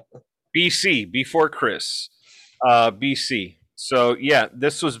BC, before Chris. BC. So yeah,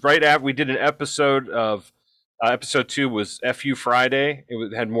 this was right after we did an episode of episode 2 was FU Friday.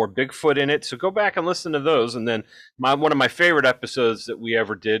 Had more Bigfoot in it. So go back and listen to those. And then one of my favorite episodes that we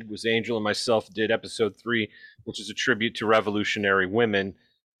ever did was Angel and myself did episode 3, which is a tribute to revolutionary women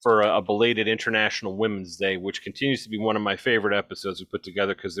for a belated International Women's Day, which continues to be one of my favorite episodes we put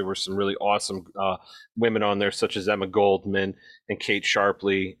together because there were some really awesome women on there, such as Emma Goldman and Kate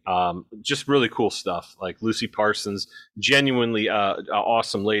Sharpley. Just really cool stuff, like Lucy Parsons, genuinely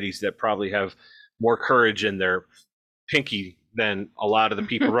awesome ladies that probably have more courage in their pinky than a lot of the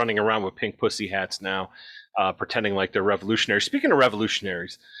people running around with pink pussy hats now, pretending like they're revolutionaries. Speaking of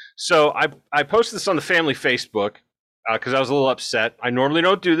revolutionaries, so I posted this on the family Facebook because I was a little upset. I normally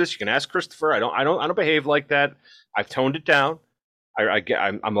don't do this. You can ask Christopher. I don't behave like that. I've toned it down.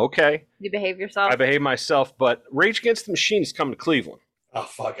 I'm okay. You behave yourself. I behave myself. But Rage Against the Machine is coming to Cleveland. Oh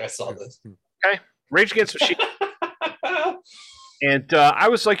fuck! I saw this. Okay, Rage Against the Machine. And I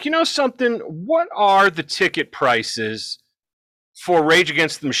was like, something? What are the ticket prices for Rage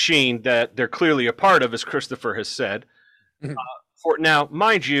Against the Machine that they're clearly a part of, as Christopher has said? For now,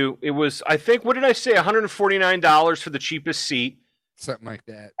 mind you, it was, I think, what did I say? $149 for the cheapest seat. Something like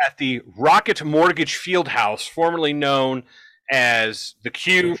that. At the Rocket Mortgage Fieldhouse, formerly known as the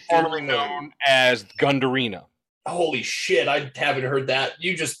Q, formerly known as Gundarena. Holy shit! I haven't heard that.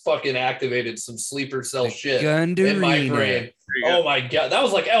 You just fucking activated some sleeper cell shit Gundarena. in my brain. Oh my god, that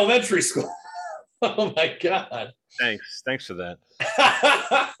was like elementary school. Oh my god. Thanks for that.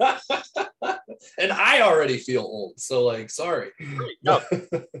 And I already feel old, so like, sorry. No.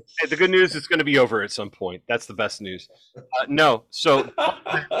 Hey, the good news is going to be over at some point. That's the best news. No, so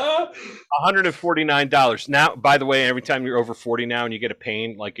 $149. Now, by the way, every time you're over 40 now and you get a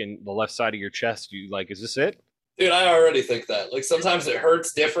pain like in the left side of your chest, you like, is this it? Dude, I already think that. Like sometimes it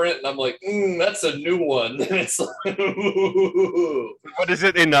hurts different, and I'm like, that's a new one. And it's like, What is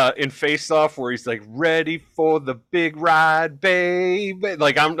it in Face Off where he's like, "Ready for the big ride, babe"?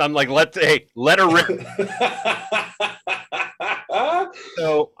 Like I'm like, let her rip.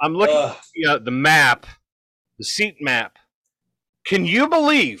 So I'm looking at the map, the seat map. Can you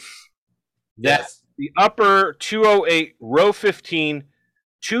believe that yes. the upper 208, row 15,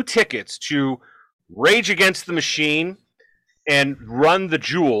 2 tickets to Rage Against the Machine and Run the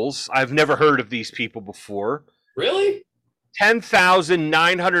Jewels? I've never heard of these people before. Really?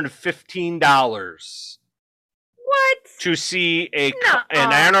 $10,915 What? to see an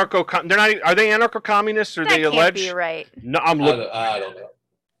Nuh-uh. anarcho. They're not. Are they anarcho-communists? Or That they can't alleged? be right. No, I'm looking. I don't know.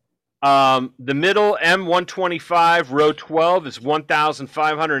 The middle M125 row 12 is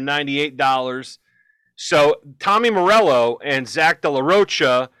 $1,598. So Tommy Morello and Zach De La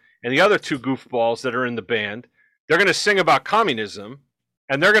Rocha and the other 2 goofballs that are in the band, they're going to sing about communism,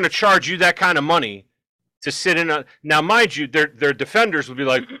 and they're going to charge you that kind of money to sit in a. Now, mind you, their defenders would be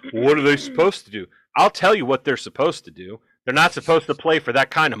like, "What are they supposed to do?" I'll tell you what they're supposed to do. They're not supposed to play for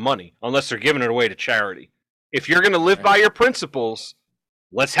that kind of money unless they're giving it away to charity. If you're going to live by your principles,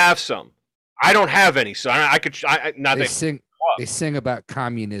 let's have some. I don't have any, so I could. They sing about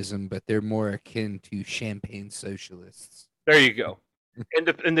communism, but they're more akin to champagne socialists. There you go.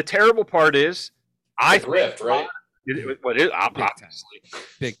 And the terrible part is, I grift, right? What is obviously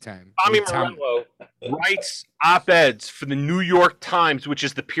big time. Tommy Morello writes op-eds for the New York Times, which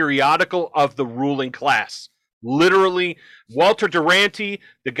is the periodical of the ruling class. Literally, Walter Duranty,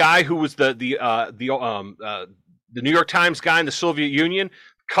 the guy who was the New York Times guy in the Soviet Union,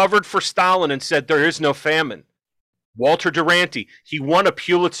 covered for Stalin and said there is no famine. Walter Duranty, he won a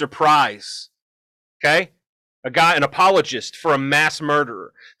Pulitzer Prize. Okay? An apologist for a mass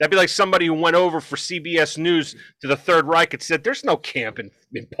murderer. That'd be like somebody who went over for CBS News to the Third Reich and said, there's no camp in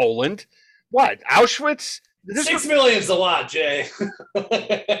Poland. What? Auschwitz? 6 million's a lot, Jay.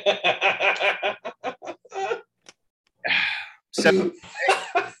 7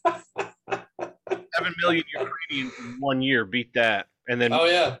 million Ukrainians in 1 year. Beat that. And then,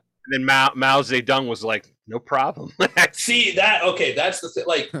 yeah. And then Mao Zedong was like, no problem. See that? Okay, that's the thing.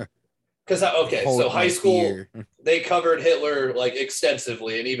 Like, because so high school they covered Hitler like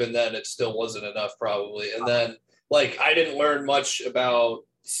extensively, and even then it still wasn't enough probably. And then like I didn't learn much about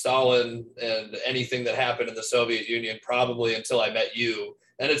Stalin and anything that happened in the Soviet Union probably until I met you.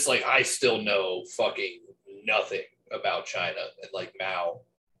 And it's like I still know fucking nothing about China and like Mao,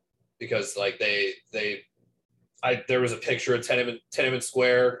 because like there was a picture of Tiananmen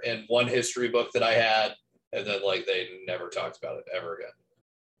Square in one history book that I had, and then like they never talked about it ever again.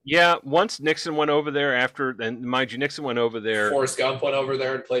 Yeah, once Nixon went over there and mind you, Nixon went over there. Forrest Gump went over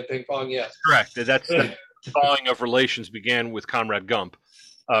there and played ping pong, yeah. Correct. That's the thawing of relations began with Comrade Gump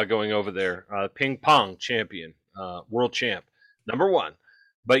going over there. Ping pong champion, world champ, #1.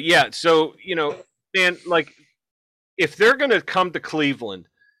 But yeah, so, man, like, if they're going to come to Cleveland,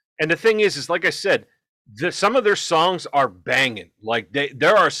 and the thing is like I said, some of their songs are banging. Like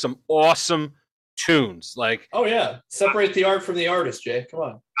there are some awesome tunes. Like, oh yeah, separate the art from the artist, Jay. Come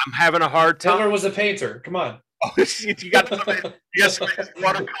on. I'm having a hard time. Hitler was a painter. Come on. Oh, you got some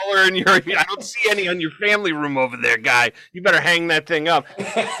watercolor in your. I don't see any on your family room over there, guy. You better hang that thing up.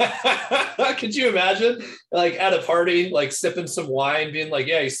 Could you imagine, like at a party, like sipping some wine, being like,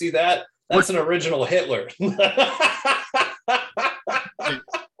 "Yeah, you see that? That's an original Hitler."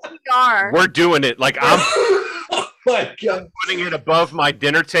 We're doing it. Like I'm. Oh my God. Putting it above my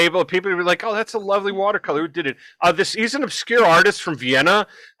dinner table. People would be like, "Oh, that's a lovely watercolor. Who did it?" He's an obscure artist from Vienna.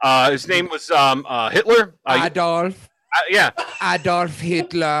 His name was Hitler. Adolf. Yeah. Adolf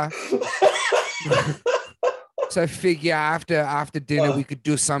Hitler. So I figure after dinner we could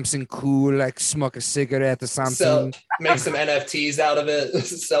do something cool, like smoke a cigarette or something. Make some NFTs out of it.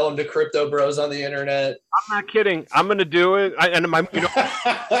 Sell them to crypto bros on the internet. I'm not kidding. I'm gonna do it.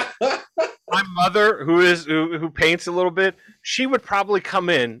 My mother, who paints a little bit, she would probably come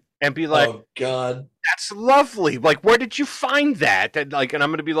in and be like, "Oh God, that's lovely. Like, where did you find that?" And I'm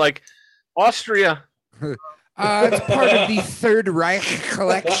gonna be like, "Austria." It's part of the Third Reich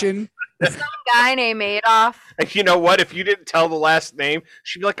collection. Some guy named Adolf. And you know what? If you didn't tell the last name,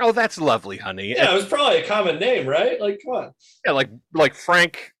 she'd be like, "Oh, that's lovely, honey." Yeah, it was probably a common name, right? Like, come on. Yeah, like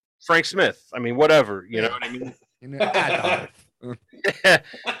Frank Smith. I mean, whatever. You know what I mean? Adolf.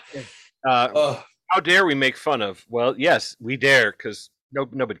 How dare we make fun of? Well, yes, we dare, because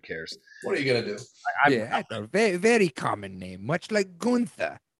nobody cares. What are you gonna do? Adolf, very, very common name, much like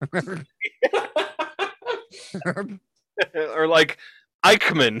Gunther. Or like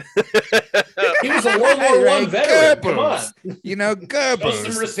Eichmann. He was a World War One veteran. Come on. Goebbels. You know, Show some Goebbels.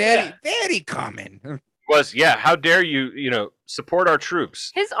 Very, respect. very common. Was how dare you support our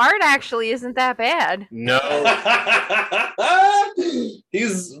troops? His art actually isn't that bad. No.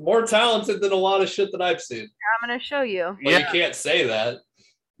 He's more talented than a lot of shit that I've seen. I'm gonna show you. But you can't say that.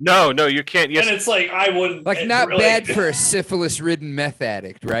 No, you can't. Yes. And it's like I wouldn't Like, not really- bad for a syphilis-ridden meth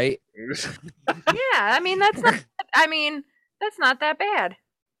addict, right? Yeah, I mean that's not that bad.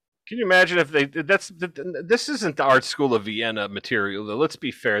 Can you imagine if this isn't the art school of Vienna material though. Let's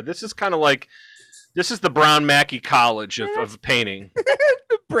be fair. This is kind of like this is the Brown Mackey College of painting.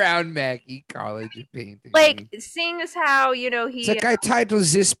 The Brown Mackey College of Painting. Like, seeing as how he it's like I titled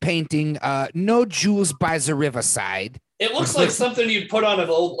this painting "No Jews by the Riverside." It looks like something you'd put on an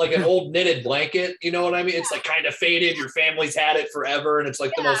old knitted blanket. You know what I mean? It's like kind of faded. Your family's had it forever, and it's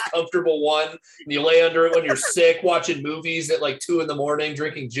like the most comfortable one. And you lay under it when you're sick, watching movies at like 2 a.m,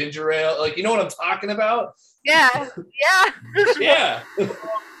 drinking ginger ale. Like, you know what I'm talking about? yeah. Yeah.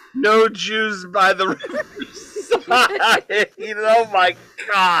 No Jews by the riverside. Oh my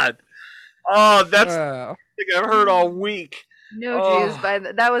God. Oh, that's the thing I've heard all week. No Jews by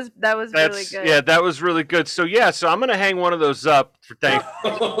that was really good. Yeah, that was really good. So so I'm gonna hang one of those up for thanks.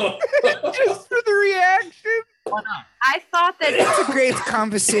 Just for the reaction. I thought that It's a great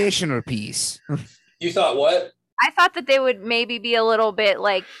conversational piece. You thought what? I thought that they would maybe be a little bit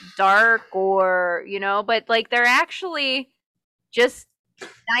like dark or but like they're actually just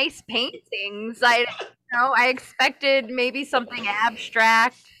nice paintings. I expected maybe something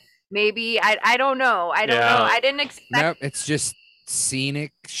abstract. Maybe I don't know. I don't know. I didn't expect. Nope, it's just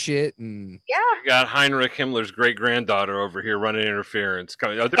scenic shit and Yeah. You got Heinrich Himmler's great granddaughter over here running interference.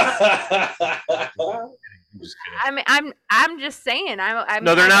 I'm just kidding. I'm just saying. I'm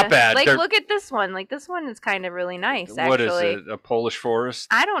No, they're not bad. Like, They're- look at this one. Like, this one is kind of really nice. Actually, What is it? A Polish forest?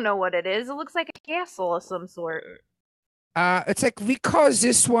 I don't know what it is. It looks like a castle of some sort. it's like we call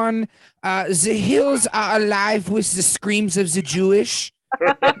this one "The Hills Are Alive with the Screams of the Jewish."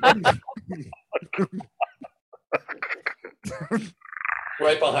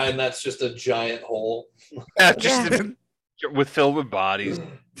 Right behind that's just a giant hole. Yeah, just filled with bodies.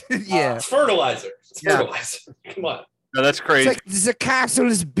 Yeah. It's fertilizer. It's Yeah. fertilizer. Come on. No, that's It's crazy. like the castle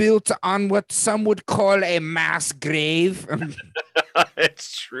is built on what some would call a mass grave.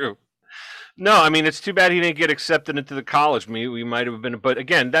 It's true. No, I mean, it's too bad he didn't get accepted into the college. We might have been, but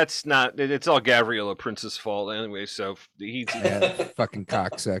again, that's not. It's all Gavrila Prince's fault anyway. So he's not Yeah, fucking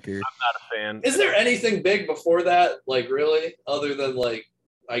cocksucker. a fan. Is there anything big before that? Like, really? Other than, like,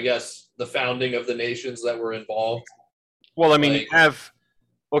 I guess the founding of the nations that were involved? Well, I mean, Like- you have.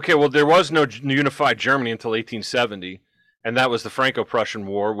 Okay, well, there was no unified Germany until 1870, and that was the Franco-Prussian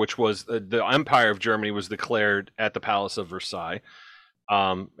War, which was the Empire of Germany was declared at the Palace of Versailles.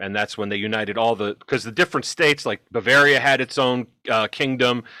 And that's when they united because the different states, like Bavaria had its own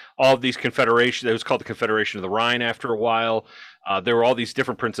kingdom, all of these confederations, it was called the Confederation of the Rhine after a while. There were all these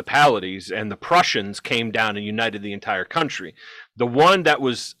different principalities, and the Prussians came down and united the entire country. The one that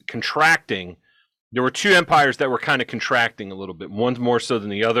was contracting, there were two empires that were kind of contracting a little bit. One more so than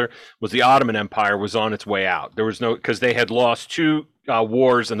the other was the Ottoman Empire was on its way out. There was because they had lost two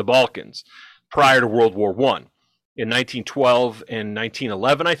wars in the Balkans prior to World War I. In 1912 and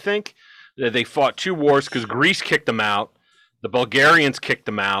 1911, I think, they fought two wars because Greece kicked them out. The Bulgarians kicked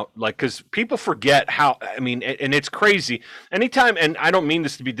them out. Like, because people forget how, I mean, and it's crazy. Anytime, and I don't mean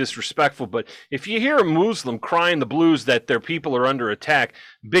this to be disrespectful, but if you hear a Muslim crying the blues that their people are under attack,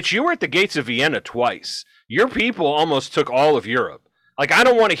 bitch, you were at the gates of Vienna twice. Your people almost took all of Europe. Like, I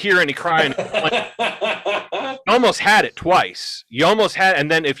don't want to hear any crying. You almost had it twice. You almost had, and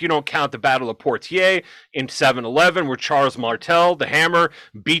then if you don't count the Battle of Poitiers in 711, where Charles Martel, the Hammer,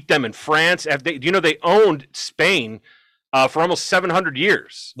 beat them in France. They owned Spain for almost 700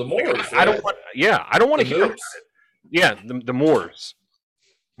 years. The Moors. I don't want. Yeah, I don't want to hear. Moors. Yeah, the Moors.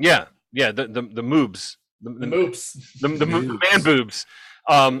 Yeah, the Moobs. The Moops. The man boobs.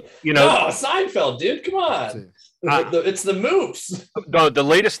 No, Seinfeld, dude. Come on. It's the Moops. The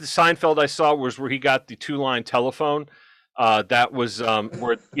latest Seinfeld I saw was where he got the 2-line telephone. That was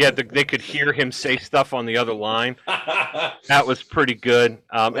where they could hear him say stuff on the other line. That was pretty good.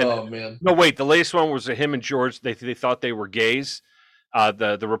 Oh man. No, wait. The latest one was him and George. They thought they were gays.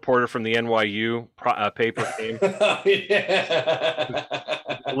 The reporter from the NYU paper came.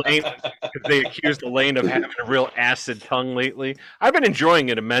 Elaine, because they accused Elaine of having a real acid tongue lately. I've been enjoying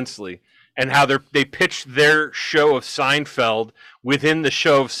it immensely, and how they pitched their show of Seinfeld within the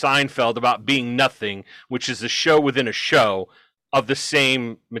show of Seinfeld about being nothing, which is a show within a show. of the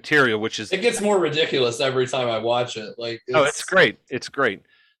same material, which is It gets more ridiculous every time I watch it. Like, it's great. It's great.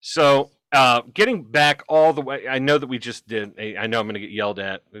 So getting back all the way, I know that we just did. I know I'm going to get yelled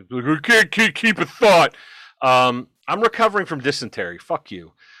at. We can't keep a thought. I'm recovering from dysentery. Fuck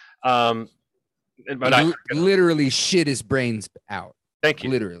you. But I literally shit his brains out. Thank you.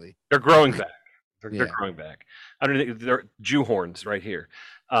 Literally, they're growing back. They're growing back. They're Jew horns right here.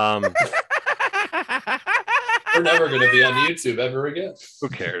 We're never going to be on YouTube ever again. Who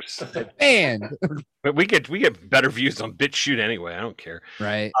cares? Man, But we get better views on BitChute anyway. I don't care.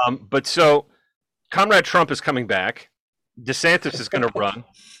 right? But so Conrad Trump is coming back. DeSantis is going to run.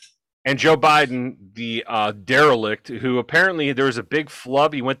 And Joe Biden, the derelict, who apparently there was a big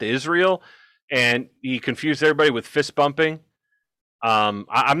flub. He went to Israel and he confused everybody with fist bumping.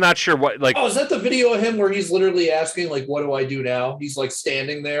 I'm not sure what, like. Oh, is that the video of him where he's literally asking, like, what do I do now? He's like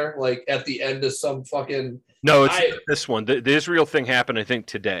standing there, like at the end of some fucking. No, it's this one. The Israel thing happened, I think,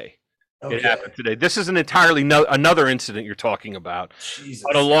 today. Okay. It happened today. This is an entirely another incident you're talking about. Jesus.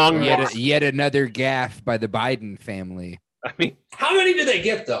 But along Yet another gaffe by the Biden family. I mean, how many did they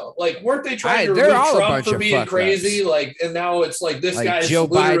get though? Like, weren't they trying to they're remove all a Trump bunch for of being crazy? fuck-ups. Like, and now it's like this Like guy's Joe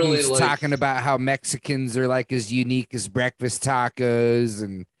literally Biden's like, talking about how Mexicans are like as unique as breakfast tacos,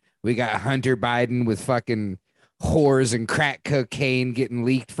 and we got Hunter Biden with fucking whores and crack cocaine getting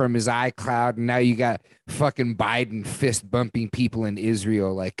leaked from his iCloud, and now you got fucking Biden fist bumping people in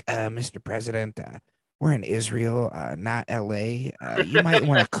Israel. Like, Mr. President, we're in Israel, not LA. You might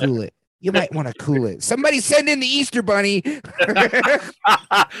want to cool it. You might want to cool it. Somebody send in the Easter Bunny.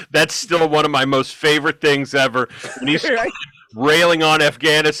 that's still one of my most favorite things ever. When he's railing on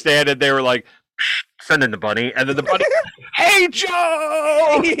Afghanistan, and they were like, send in the bunny, and then the bunny, hey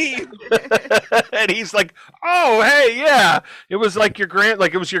Joe, and he's like, oh hey yeah, it was like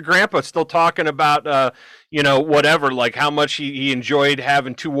it was your grandpa still talking about whatever, like how much he enjoyed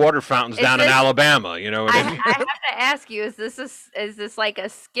having 2 water fountains down in Alabama. You know what I mean? I have to ask you: is this like a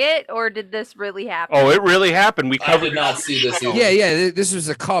skit, or did this really happen? Oh, it really happened. We I covered. did not see this either. Yeah. This was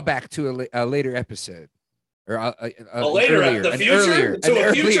a callback to a later episode. Or a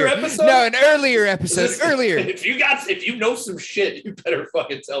future episode? No, an earlier episode. Earlier. If you know some shit, you better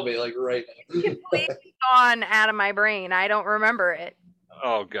fucking tell me, like, right now. It's completely gone out of my brain. I don't remember it.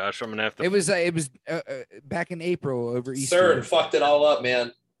 Oh gosh, I'm gonna have to. It was back in April over Easter. CERN fucked it all up,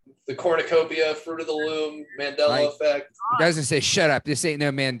 man. The cornucopia, fruit of the loom, Mandela effect. I was gonna say, shut up. This ain't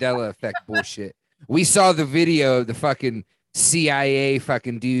no Mandela effect bullshit. We saw the video of the fucking CIA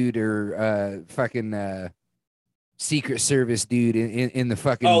fucking dude or Secret Service dude in the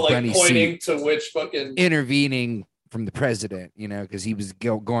fucking bunny pointing suit, to which fucking intervening from the president, because he was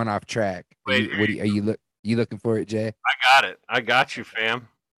going off track. Wait, are you looking for it, Jay? I got it. I got you, fam.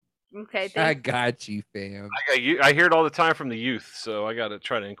 Okay, I got you, fam. I got you. I hear it all the time from the youth, so I got to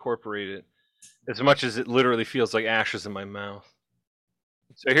try to incorporate it as much as it literally feels like ashes in my mouth.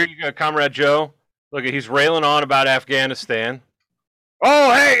 So here you go, Comrade Joe. Look, he's railing on about Afghanistan.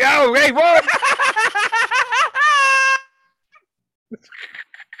 Hey, whoa!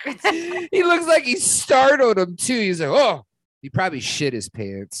 He looks like he startled him too. He's like, oh, he probably shit his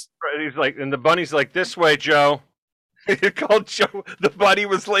pants. He's like, and the bunny's like, this way, Joe. He called Joe. The bunny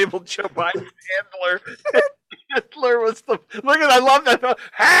was labeled Joe Biden's handler. Hitler was the. Look at, I love that.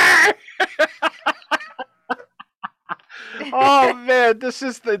 Hey! Oh man, this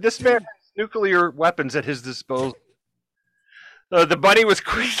man has nuclear weapons at his disposal. The bunny was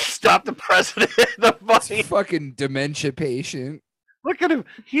quick to stop the president. The bunny, fucking dementia patient. Look at him.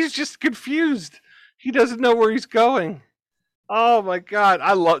 He's just confused. He doesn't know where he's going. Oh my God!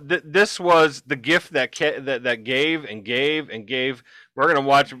 I love this. Was the gift that gave and gave and gave. We're gonna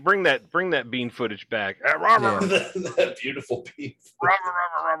watch. Bring that bean footage back. That beautiful bean.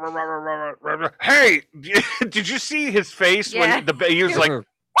 Hey, did you see his face when he was like,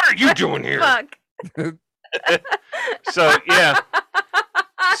 "What are you doing here?" Fuck. So yeah.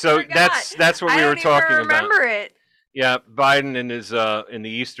 So that's what we were talking about. I remember it. Yeah, Biden and his in the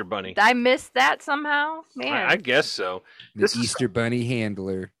Easter Bunny. Did I miss that somehow? Man. I guess so. The Easter Bunny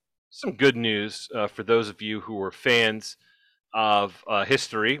handler. Some good news for those of you who are fans of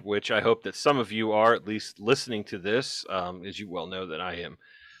history, which I hope that some of you are at least listening to this. As you well know that I am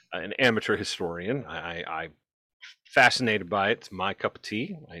an amateur historian. I'm fascinated by it. It's my cup of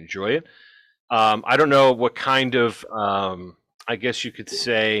tea. I enjoy it. I don't know what kind of, I guess you could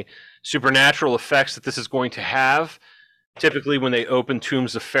say, supernatural effects that this is going to have. Typically, when they open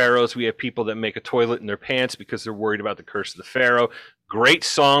tombs of pharaohs, we have people that make a toilet in their pants because they're worried about the curse of the pharaoh. Great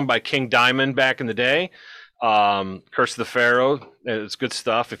song by King Diamond back in the day. Curse of the Pharaoh. It's good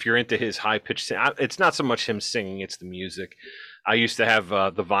stuff. If you're into his high-pitched singing, it's not so much him singing, it's the music. I used to have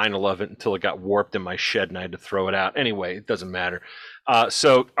the vinyl of it until it got warped in my shed and I had to throw it out. Anyway, it doesn't matter.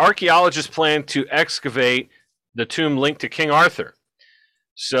 So archaeologists plan to excavate the tomb linked to King Arthur.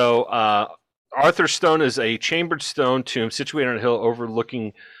 So Arthur's Stone is a chambered stone tomb situated on a hill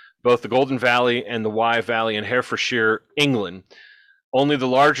overlooking both the Golden Valley and the Wye Valley in Herefordshire, England. Only the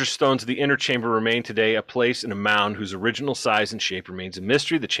larger stones of the inner chamber remain today, a place in a mound whose original size and shape remains a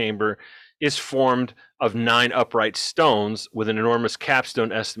mystery. The chamber is formed of 9 upright stones with an enormous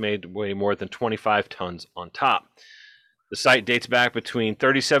capstone estimated to weigh more than 25 tons on top. The site dates back between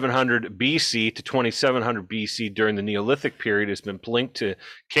 3700 BC to 2700 BC during the Neolithic period. Has been linked to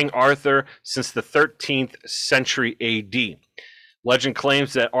King Arthur since the 13th century AD. Legend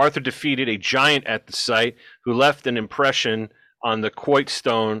claims that Arthur defeated a giant at the site who left an impression on the quoit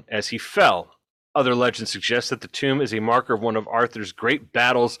stone as he fell. Other legends suggest that the tomb is a marker of one of Arthur's great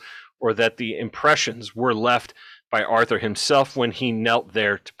battles, or that the impressions were left by Arthur himself when he knelt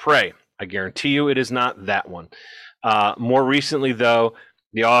there to pray. I guarantee you it is not that one. More recently, though,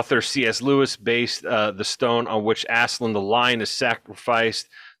 the author C.S. Lewis based the stone on which Aslan the lion is sacrificed,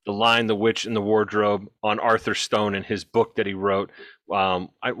 The Lion, the Witch, and the Wardrobe, on Arthur's Stone in his book that he wrote.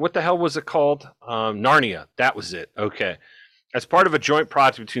 What the hell was it called? Narnia. That was it. Okay. As part of a joint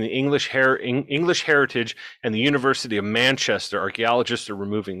project between the English Heritage and the University of Manchester, archaeologists are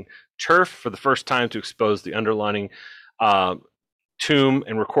removing turf for the first time to expose the underlying tomb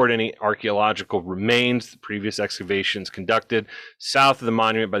and record any archaeological remains. The previous excavations conducted south of the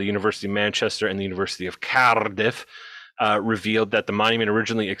monument by the University of Manchester and the University of Cardiff revealed that the monument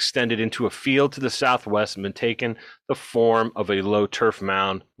originally extended into a field to the southwest and been taken the form of a low turf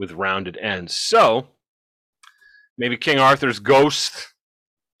mound with rounded ends. So, maybe King Arthur's ghost,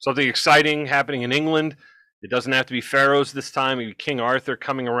 something exciting happening in England. It doesn't have to be pharaohs this time. Maybe King Arthur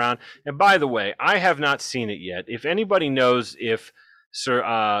coming around. And by the way, I have not seen it yet. If anybody knows if Sir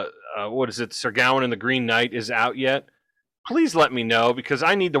Gawain and the Green Knight is out yet, please let me know, because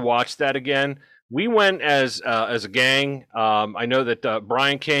I need to watch that again. We went as a gang. I know that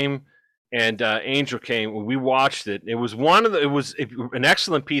Brian came and Angel came. We watched it. It was an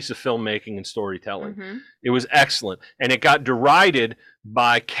excellent piece of filmmaking and storytelling. Mm-hmm. It was excellent, and it got derided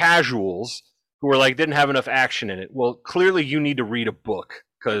by casuals who were like, didn't have enough action in it. Well, clearly you need to read a book,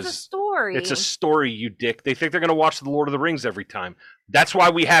 because It's a story. it's a story, you dick. They think they're going to watch The Lord of the Rings every time. That's why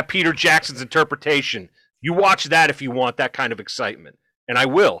we have Peter Jackson's interpretation. You watch that if you want that kind of excitement. And I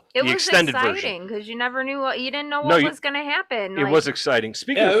will. It the was extended exciting because you never knew you didn't know what was going to happen. It was exciting.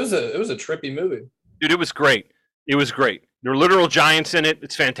 Speaking of, it was a trippy movie. Dude, it was great. It was great. There are literal giants in it.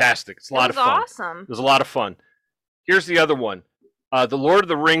 It's fantastic. It's a lot of fun. Awesome. It was a lot of fun. Here's the other one. The Lord of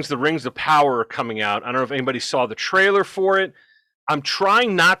the Rings, The Rings of Power are coming out. I don't know if anybody saw the trailer for it. I'm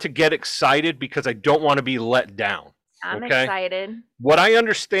trying not to get excited because I don't want to be let down. I'm excited. What I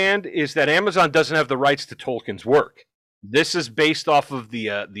understand is that Amazon doesn't have the rights to Tolkien's work. This is based off of the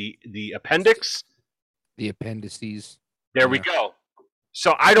appendix. The appendices. There we go.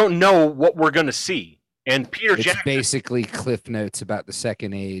 So I don't know what we're going to see. And Peter Jackson, basically Cliff Notes about the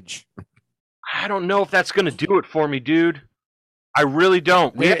Second Age. I don't know if that's going to do it for me, dude. I really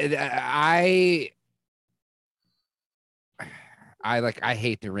don't. I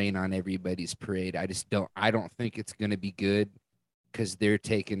hate to rain on everybody's parade. I don't think it's going to be good, because they're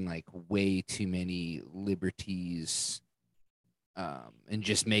taking like way too many liberties and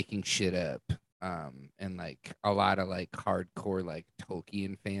just making shit up. And like a lot of like hardcore like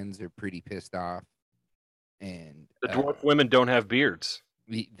Tolkien fans are pretty pissed off. And the dwarf women don't have beards.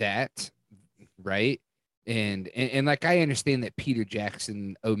 Right? And like I understand that Peter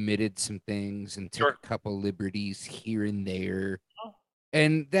Jackson omitted some things and took a couple liberties here and there.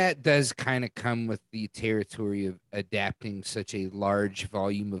 And that does kind of come with the territory of adapting such a large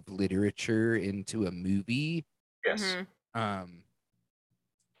volume of literature into a movie. Yes. Mm-hmm.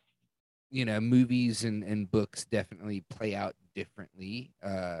 Movies and books definitely play out differently.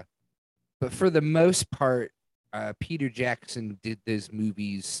 But for the most part, Peter Jackson did those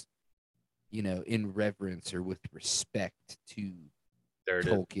movies, in reverence or with respect to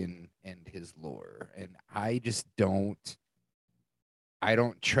Tolkien and his lore. And I just don't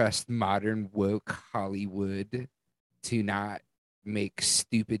trust modern woke Hollywood to not make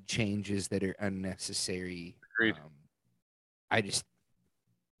stupid changes that are unnecessary. Agreed. I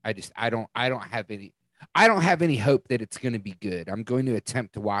don't have any hope that it's going to be good. I'm going to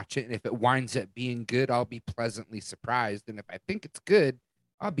attempt to watch it, and if it winds up being good, I'll be pleasantly surprised. And if I think it's good,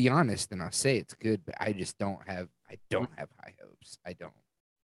 I'll be honest and I'll say it's good. But I don't have high hopes. I don't.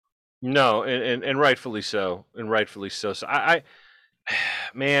 No, and rightfully so. So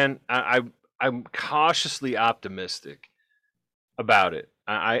I'm cautiously optimistic about it.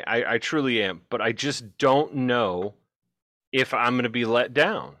 I truly am, but I just don't know if I'm going to be let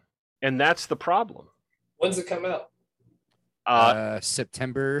down, and that's the problem. When's it come out?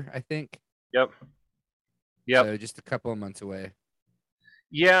 September, I think. Yep. So just a couple of months away.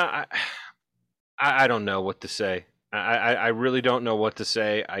 Yeah, I don't know what to say. I really don't know what to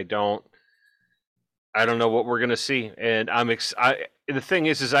say. I don't know what we're gonna see, and the thing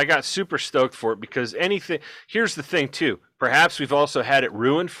is I got super stoked for it because anything. Here's the thing too. Perhaps we've also had it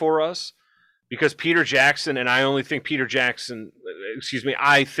ruined for us because Peter Jackson, and I think Peter Jackson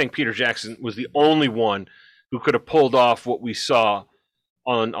was the only one who could have pulled off what we saw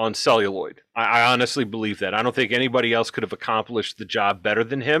on Celluloid. I honestly believe that. I don't think anybody else could have accomplished the job better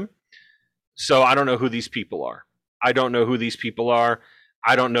than him. So I don't know who these people are. I don't know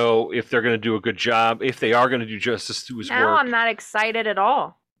if they're going to do a good job, if they are going to do justice to his work. Now I'm not excited at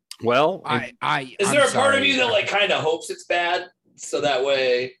all. Well, is there a part of you that like kind of hopes it's bad so that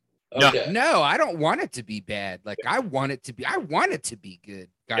way? Okay. No, I don't want it to be bad. Like I want it to be good.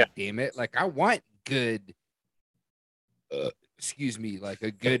 God damn it. Like I want good like a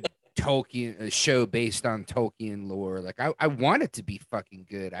good Tolkien, a show based on Tolkien lore. Like I want it to be fucking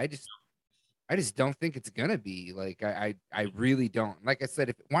good. I just don't think it's gonna be. Like I really don't. Like I said,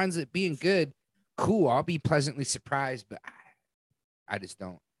 if it winds up being good, cool. I'll be pleasantly surprised, but I just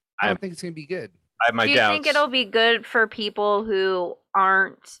don't. I don't think it's gonna be good. I have my doubts. Do you think it'll be good for people who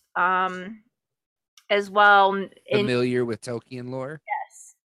aren't as well familiar with Tolkien lore?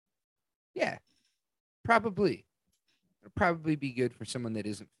 Yes. Yeah, probably. It'll probably be good for someone that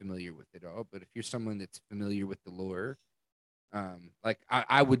isn't familiar with it all. But if you're someone that's familiar with the lore, like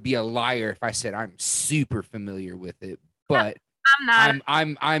I would be a liar if I said I'm super familiar with it. But I'm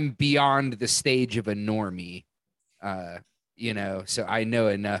not. I'm beyond the stage of a normie. So I know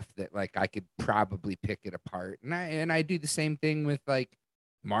enough that like I could probably pick it apart. And I do the same thing with like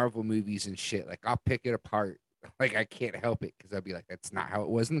Marvel movies and shit. Like I'll pick it apart. Like I can't help it because I'll be like, that's not how it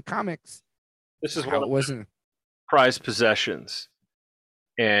was in the comics. This is how it wasn't. Prized possessions,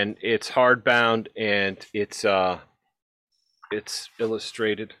 and it's hardbound and it's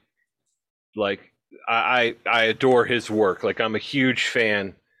illustrated. Like I adore his work. Like I'm a huge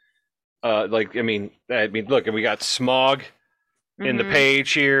fan. Look, and we got Smog in the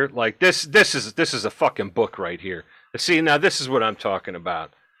page here. Like this is a fucking book right here. See, now this is what I'm talking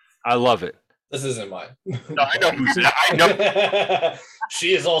about. I love it. This isn't mine. No, I know. I know.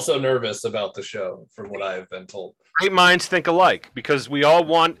 She is also nervous about the show, from what I have been told. Great minds think alike because we all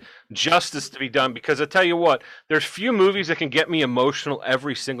want justice to be done. Because I tell you what, there's few movies that can get me emotional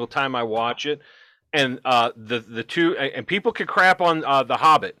every single time I watch it. And the two, and people can crap on The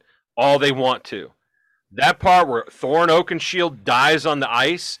Hobbit all they want to. That part where Thorin Oakenshield dies on the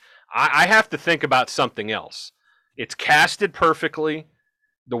ice, I have to think about something else. It's casted perfectly.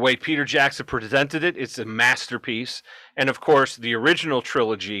 The way Peter Jackson presented it, it's a masterpiece. And of course, the original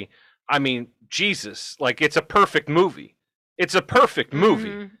trilogy, I mean, Jesus, like it's a perfect movie. It's a perfect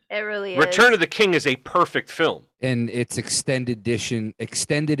movie. It really is. Return of the King is a perfect film. And it's extended edition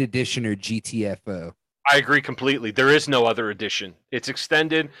or GTFO. I agree completely. There is no other edition. It's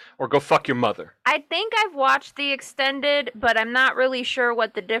extended or go fuck your mother. I think I've watched the extended, but I'm not really sure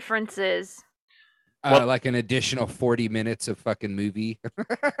what the difference is. Like an additional 40 minutes of fucking movie.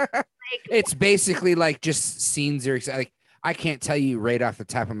 It's basically like just scenes are like I can't tell you right off the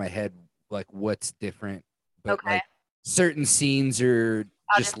top of my head like what's different, but like certain scenes are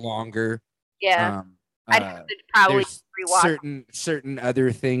just longer. Yeah, I'd have to probably rewatch. Certain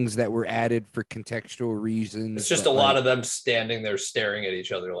other things that were added for contextual reasons. It's just a lot of them standing there staring at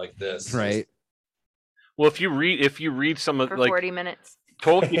each other like this, right? Well, if you read some of for like 40 minutes.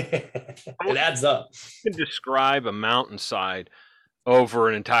 Tolkien, it adds up. You can describe a mountainside over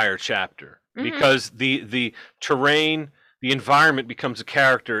an entire chapter because the terrain, the environment becomes a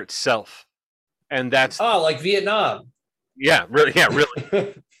character itself, and that's like Vietnam. Yeah, really.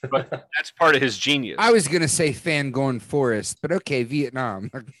 But that's part of his genius. I was gonna say Fangorn Forest, but okay, Vietnam.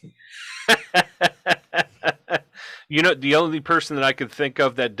 You know, the only person that I could think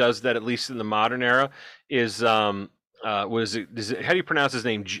of that does that, at least in the modern era, is how do you pronounce his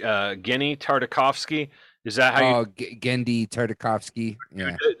name? Genndy Tartakovsky? Is that how you? Genndy Tartakovsky.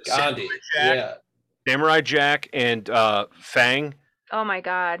 Yeah. Gandhi. Yeah. Samurai Jack and Fang. Oh my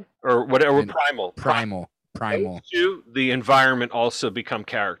God. Or whatever. And Primal. Those two, the environment also become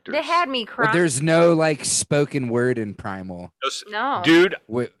characters. They had me crying. Well, there's no like spoken word in Primal. No. Dude.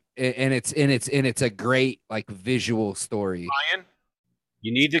 And it's a great like visual story. Ryan,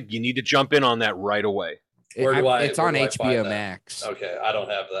 you need to jump in on that right away. It's on HBO Max. Okay, I don't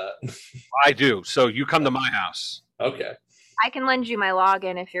have that. I do. So you come to my house. Okay. I can lend you my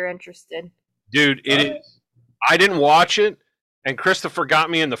login if you're interested. Dude, it is. I didn't watch it, and Christopher got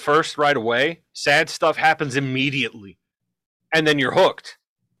me in the first right away. Sad stuff happens immediately, and then you're hooked.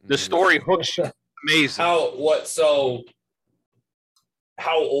 The story hooks you. Amazing. How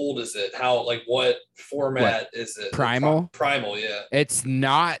old is it? What format is it? Primal? Primal, yeah. It's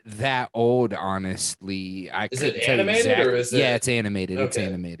not that old, honestly. Is it animated or is it? Yeah, it's animated. Okay. It's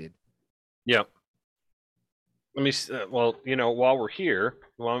animated. Yep. Let me. Well, while we're here,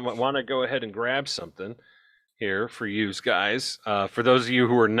 want to go ahead and grab something here for you guys. For those of you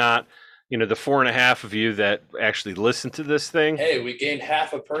who are not, the 4.5 of you that actually listen to this thing. Hey, we gained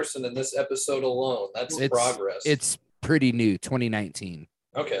half a person in this episode alone. That's progress. It's pretty new, 2019.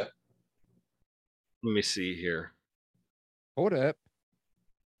 Okay. Let me see here. Hold up.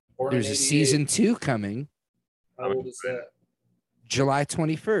 There's a season 2 coming. How old is that? July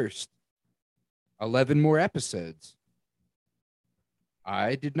 21st. 11 more episodes.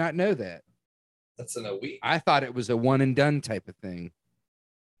 I did not know that. That's in a week. I thought it was a one and done type of thing.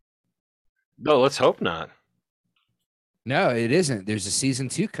 No, let's hope not. No, it isn't. There's a season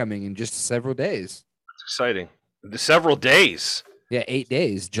 2 coming in just several days. That's exciting. Several days. Yeah, 8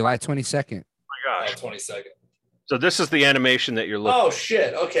 days. July 22nd. Oh my gosh. 22nd. So this is the animation that you're looking. Oh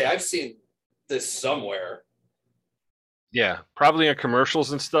shit. Okay, I've seen this somewhere. Yeah, probably on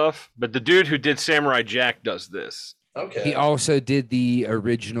commercials and stuff. But the dude who did Samurai Jack does this. Okay. He also did the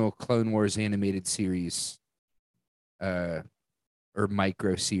original Clone Wars animated series, or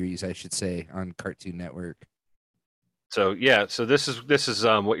micro series, I should say, on Cartoon Network. So yeah, so this is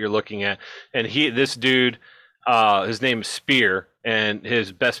what you're looking at, and this dude, his name is Spear, and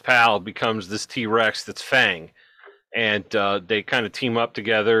his best pal becomes this T-Rex that's Fang, and they kind of team up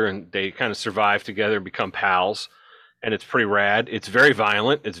together, and they kind of survive together, and become pals, and it's pretty rad. It's very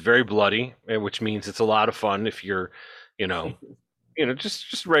violent, it's very bloody, which means it's a lot of fun if you're,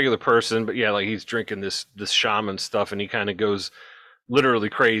 just a regular person. But yeah, like he's drinking this shaman stuff, and he kind of goes literally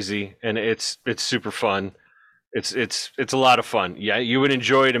crazy, and it's super fun. It's a lot of fun. Yeah, you would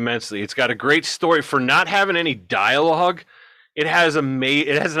enjoy it immensely. It's got a great story for not having any dialogue. It has an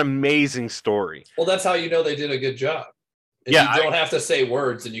amazing story. Well, that's how you know they did a good job. If you don't have to say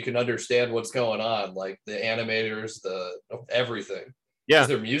words and you can understand what's going on, like the animators, everything. Yeah. Is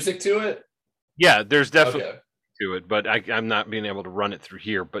there music to it? Yeah, there's definitely to it, but I'm not being able to run it through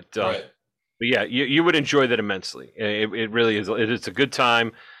here. But right. But yeah, you would enjoy that immensely. It really is. It's a good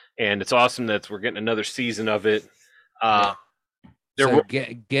time, and it's awesome that we're getting another season of it. Gendy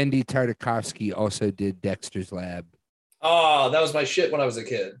Tartakovsky also did Dexter's Lab. Oh, that was my shit when I was a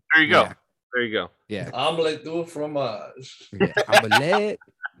kid. There you go. Yeah. There you go. Yeah. Omelette du fromage. Yeah. Omelette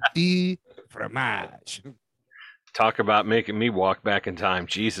du fromage. Talk about making me walk back in time.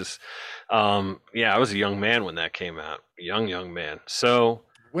 Jesus. Yeah, I was a young man when that came out. A young man. So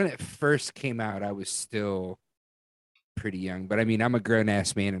when it first came out, I was still pretty young. But I mean, I'm a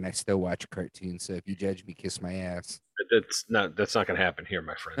grown-ass man and I still watch cartoons. So if you judge me, kiss my ass. That's not going to happen here,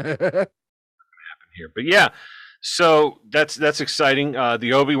 my friend. Not going to happen here. But yeah. So that's exciting.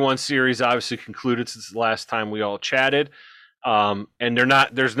 The Obi-Wan series obviously concluded since the last time we all chatted, and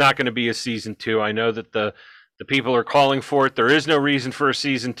there's not going to be a season 2. I know that the people are calling for it. There is no reason for a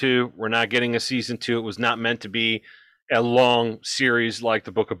season 2. We're not getting a season 2. It was not meant to be a long series like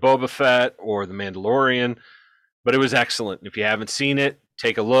the Book of Boba Fett or The Mandalorian, but it was excellent. If you haven't seen it,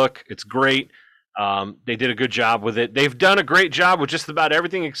 take a look. It's great. They did a good job with it. They've done a great job with just about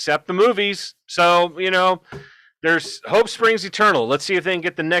everything except the movies. So there's hope springs eternal. Let's see if they can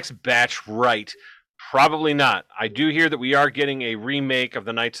get the next batch right. Probably not. I do hear that we are getting a remake of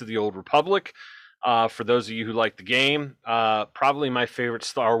the Knights of the Old Republic. For those of you who like the game, probably my favorite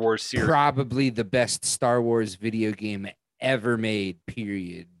Star Wars series. Probably the best Star Wars video game ever made,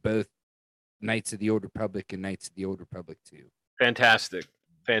 period. Both Knights of the Old Republic and Knights of the Old Republic 2. Fantastic.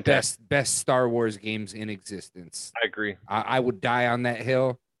 Best Star Wars games in existence. I agree. I would die on that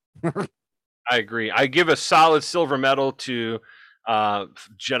hill. I agree. I give a solid silver medal to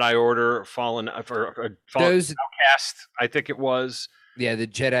Jedi Order Fallen Outcast, I think it was. Yeah, the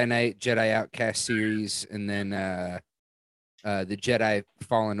Jedi Knight, Jedi Outcast series, and then the Jedi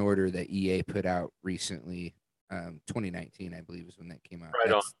Fallen Order that EA put out recently. 2019, I believe, is when that came out.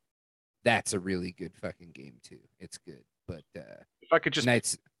 That's a really good fucking game too. It's good. But if I could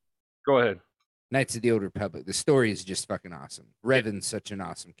just go ahead. Knights of the Old Republic. The story is just fucking awesome. Revan's such an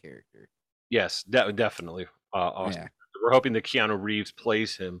awesome character. Yes, definitely. Awesome. Yeah. We're hoping that Keanu Reeves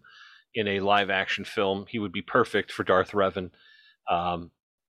plays him in a live action film. He would be perfect for Darth Revan.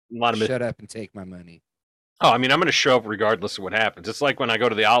 Shut up and take my money. Oh, I mean, I'm going to show up regardless of what happens. It's like when I go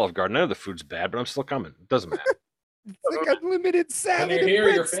to the Olive Garden. I know the food's bad, but I'm still coming. It doesn't matter. It's like unlimited salad you're and here,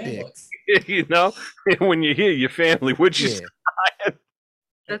 your family. breadsticks. You know, when you hear your family, would you? Yeah.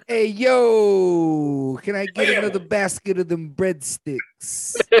 Hey, yo, can I get Bam. another basket of them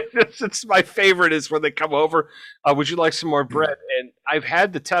breadsticks? It's my favorite is when they come over. Would you like some more bread? And I've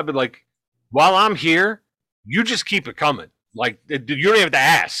had the tub of like, while I'm here, you just keep it coming. Like you don't have to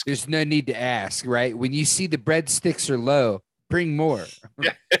ask. There's no need to ask, right? When you see the breadsticks are low, bring more.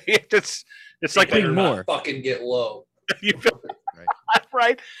 it's like Better bring not more. fucking get low. you feel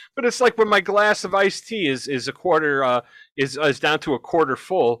right, but it's like when my glass of iced tea is a quarter is down to a quarter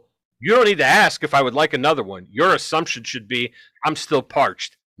full. You don't need to ask if I would like another one. Your assumption should be I'm still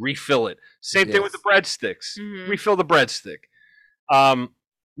parched. Refill it. Same thing with the breadsticks. Mhm. Refill the breadstick.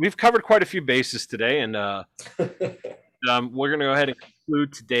 We've covered quite a few bases today, and we're going to go ahead and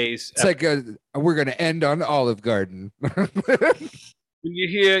conclude today's. It's like we're going to end on Olive Garden. When you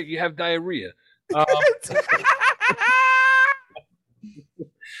hear you have diarrhea.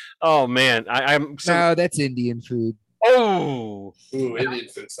 Oh man, I'm. No, that's Indian food. Oh, Ooh, Indian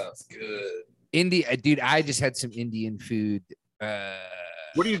food sounds good. Dude, I just had some Indian food.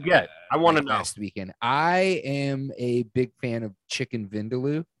 what do you get? I want to know. Last weekend, I am a big fan of chicken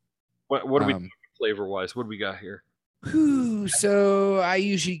vindaloo. What do we flavor wise? What do we got here? So I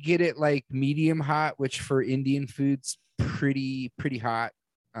usually get it like medium hot, which for Indian food's pretty hot.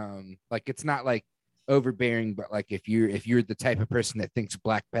 Like it's not like overbearing, but like if you're the type of person that thinks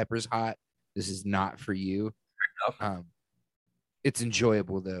black pepper's hot, this is not for you. It's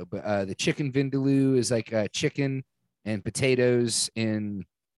enjoyable though. But the chicken vindaloo is like chicken and potatoes and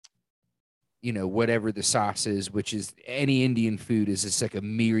whatever the sauce is, which is any Indian food is just like a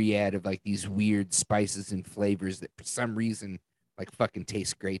myriad of like these weird spices and flavors that for some reason like fucking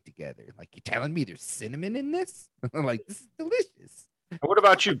taste great together. Like you're telling me there's cinnamon in this? I'm like, this is delicious. And what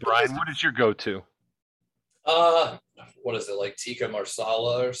about you, Brian? What is your go-to? What is it, like tikka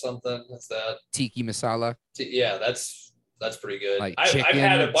marsala or something? Is that Tiki masala? yeah, that's pretty good. Like I've chicken,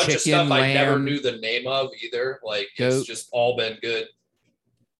 had a bunch of stuff lamb, I never knew the name of either. Like goat. It's just all been good.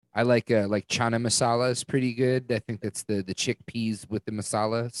 I like chana masala is pretty good. I think that's the chickpeas with the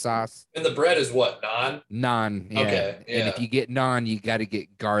masala sauce. And the bread is what, naan? Naan, yeah. Okay, And if yeah. you get naan, you got to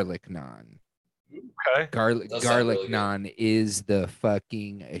get garlic naan. Okay. Garlic Does sound really good. naan is the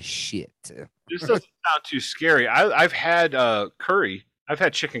fucking shit. This doesn't sound too scary. I've had curry. I've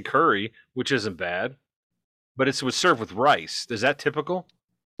had chicken curry, which isn't bad, but it was served with rice. Is that typical?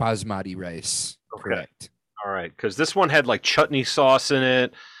 Basmati rice, Okay. correct. All right, because this one had like chutney sauce in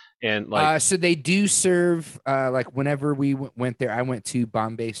it, and like So they do serve like whenever we went there, I went to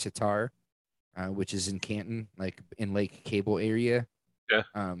Bombay Sitar, which is in Canton, like in Lake Cable area.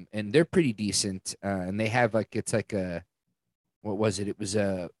 Yeah. And they're pretty decent. And they have like it's like a what was it? It was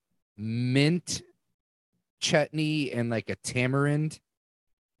a mint chutney and like a tamarind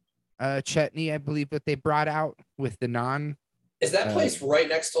chutney, I believe, that they brought out with the naan. Is that place right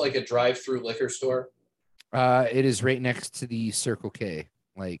next to like a drive-through liquor store? It is right next to the Circle K.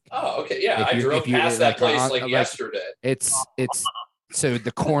 Like, Oh, okay. Yeah, If I you're- drove if you're, past that like, place on- like like- yesterday. it's so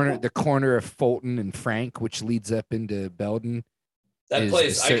the corner of Fulton and Frank, which leads up into Belden, That is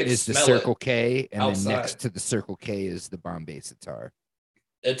place, I can is the smell Circle it. K, and outside. then next to the Circle K is the Bombay Sitar.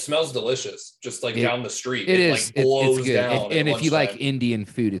 It smells delicious, just like It- down the street. It It is. like blows It's good. down. And at if you like lunchtime. Indian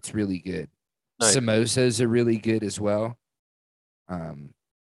food, it's really good. Nice. Samosas are really good as well.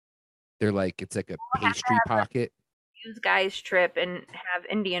 They're like it's like a pastry pocket. Use guys trip and have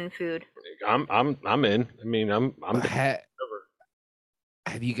Indian food. I'm in. I mean, I'm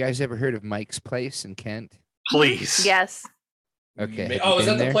Have you guys ever heard of Mike's Place in Kent? please. Yes. Okay. have Oh, you is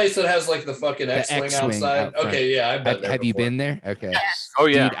that been the there? place that has like the fucking X-wing X-wing outside? out front. Okay, yeah, I've been there. Have you before. been there? Okay. Oh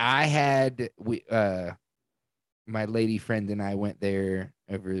yeah. Dude, I had my lady friend and I went there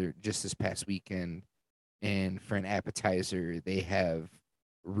over just this past weekend, and for an appetizer, they have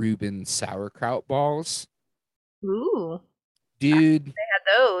Reuben sauerkraut balls. Ooh. Dude,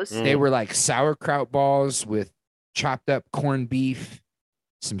 Had those. they were like sauerkraut balls with chopped up corned beef,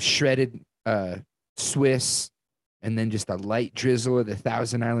 some shredded Swiss, and then just a light drizzle of the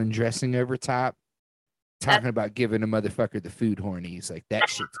Thousand Island dressing over top. Talking about giving a motherfucker the food hornies. Like that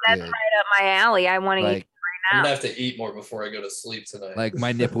shit's That's good. right up my alley. I want to eat Like I'm right gonna now. have to eat more before I go to sleep tonight. Like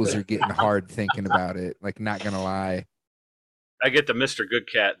my nipples are getting hard thinking about it. Like not gonna lie. I get the Mr. Good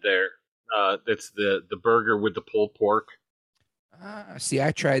Cat there. That's the burger with the pulled pork. See,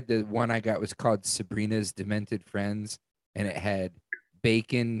 I tried the one I got was called Sabrina's Demented Friends, and it had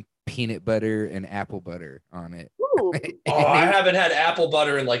bacon, peanut butter, and apple butter on it. Ooh. Oh, I haven't had apple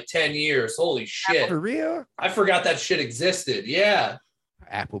butter in like 10 years. Holy shit. For real? I forgot that shit existed. Yeah.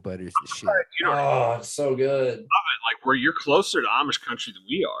 Apple butter's the shit. You don't Oh, it's so good. like where you're closer to Amish country than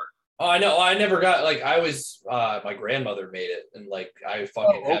we are. Oh, I know. I never got like I was. My grandmother made it, and like I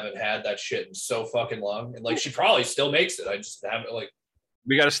fucking haven't had that shit in so fucking long. And like she probably still makes it. I just haven't like.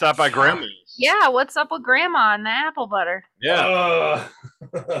 We got to stop by Grandma's. Yeah, what's up with Grandma and the apple butter? Yeah.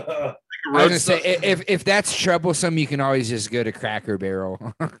 I was gonna say if that's troublesome, you can always just go to Cracker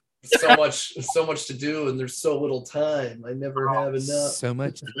Barrel. so much to do, and there's so little time. I never have enough. So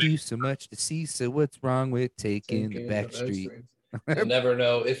much to do, so much to see. So what's wrong with taking the back street? You'll never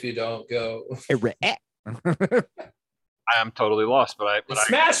know if you don't go. Eh. I am totally lost, but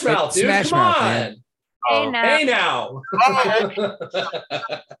Smash Mouth, dude. Smash Come Mouth, on. man. Hey now. Hey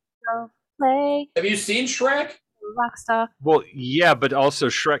now. Play Have you seen Shrek? Rockstar. Well, yeah, but also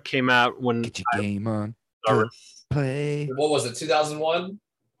Shrek came out when Get your game on. Sorry. Play. What was it? 2001.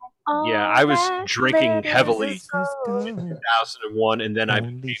 Yeah, I was drinking heavily in Oh, 2001, and then I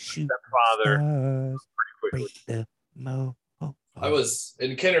became a stepfather pretty quickly. I was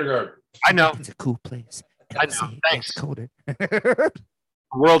in kindergarten. I know. It's a cool place. I know. Thanks. It's colder. The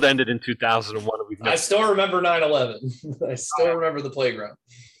world ended in 2001. And we've I never still remember 9/11. I still remember the playground.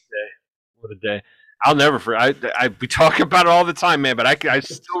 what a day. I'll never forget. We talk about it all the time, man. But I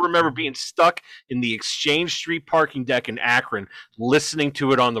still remember being stuck in the Exchange Street parking deck in Akron, listening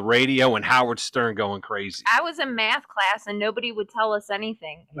to it on the radio, and Howard Stern going crazy. I was in math class and nobody would tell us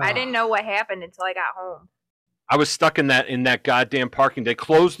anything. I didn't know what happened until I got home. I was stuck in that goddamn parking. They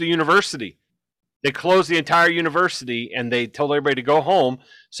closed the university. They closed the entire university, and they told everybody to go home.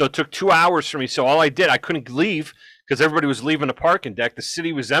 So it took 2 hours for me. So all I did, I couldn't leave because everybody was leaving the parking deck. The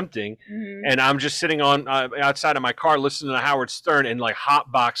city was emptying, and I'm just sitting on outside of my car listening to Howard Stern and like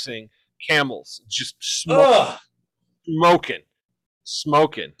hotboxing camels, just smoking.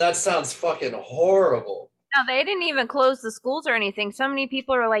 That sounds fucking horrible. No, they didn't even close the schools or anything. So many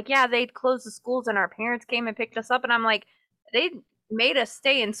people are like, yeah, they closed the schools and our parents came and picked us up. And I'm like, they made us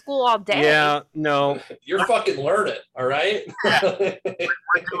stay in school all day. Yeah, no. You're fucking learning, all right? We're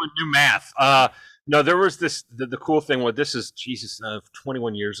doing new math. No, there was the cool thing with this is,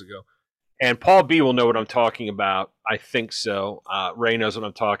 21 years ago. And Paul B will know what I'm talking about. I think so. Ray knows what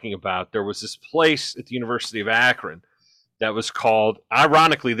I'm talking about. There was this place at the University of Akron that was called,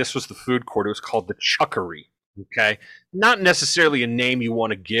 ironically, this was the food court. It was called the Chuckery. Okay. Not necessarily a name you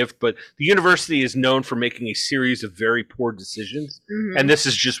want to give, but the university is known for making a series of very poor decisions. Mhm. And this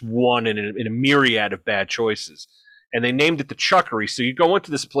is just one in a myriad of bad choices. And they named it the Chuckery. So you go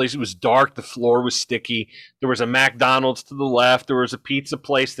into this place, it was dark, the floor was sticky. There was a McDonald's to the left. There was a pizza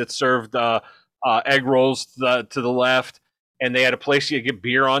place that served egg rolls to the left. And they had a place you could get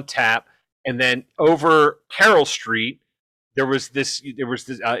beer on tap. And then over Carroll Street, it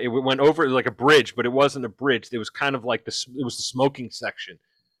went over like a bridge, but it wasn't a bridge. It was kind of like it was the smoking section.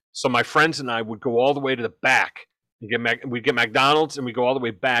 So my friends and I would go all the way to the back and we'd get McDonald's and we'd go all the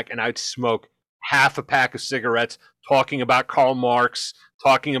way back and I'd smoke half a pack of cigarettes talking about Karl Marx,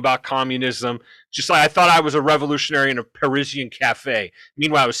 talking about communism. Just like I thought I was a revolutionary in a Parisian cafe.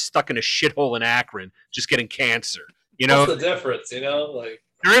 Meanwhile, I was stuck in a shithole in Akron just getting cancer. You know, What's the difference, like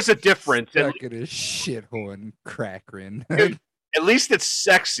there is a difference. Stuck in a shithole in Crackrin. At least it's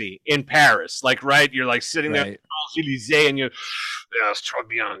sexy in Paris. Like, right? You're like sitting there at the Champs-Élysées and you're, yes, très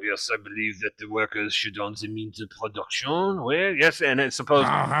bien. Yes, I believe that the workers should own the means of production. Well, yes, and it's supposed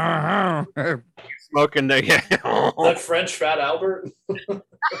to be smoking the, that French Fat Albert.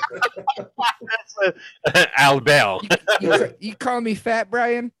 Albert. You call me fat,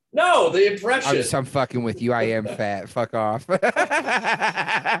 Brian? No, the impression. I'm fucking with you. I am fat. Fuck off. I'm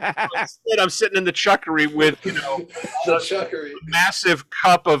sitting in the Chuckery with, the Chuckery. a massive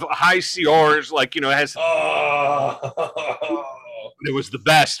cup of high CRs, like, it has. It was the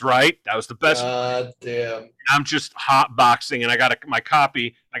best, right? That was the best. Damn. I'm just hot boxing, and I got my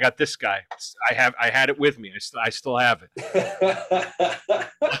copy. I got this guy. I had it with me. I still have it.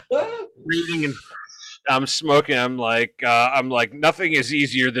 Reading and I'm smoking. I'm like nothing is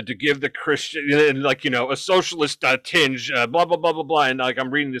easier than to give the Christian and a socialist tinge. Blah blah blah blah blah. And like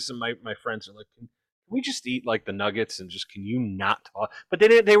I'm reading this, and my friends are like, "Can we just eat like the nuggets and just can you not talk?" But they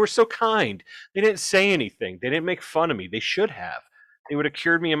didn't. They were so kind. They didn't say anything. They didn't make fun of me. They should have. They would have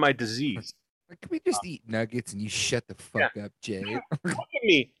cured me of my disease. Can we just eat nuggets and you shut the fuck up, Jay? Look at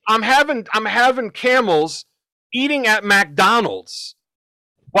me. I'm having camels eating at McDonald's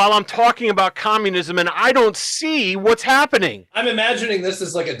while I'm talking about communism, and I don't see what's happening. I'm imagining this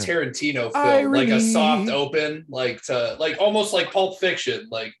is like a Tarantino film, Irony. like a soft open, almost like Pulp Fiction,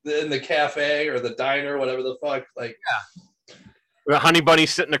 like in the cafe or the diner, whatever the fuck. Like, The Honey Bunny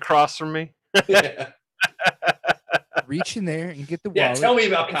sitting across from me. yeah. Reach in there and get the wallet. Yeah, tell me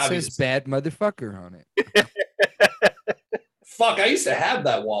about It says communism. bad motherfucker on it. Fuck, I used to have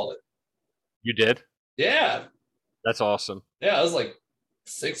that wallet. You did? Yeah. That's awesome. Yeah, that was like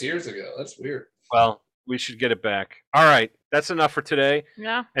 6 years ago. That's weird. Well, we should get it back. All right, that's enough for today.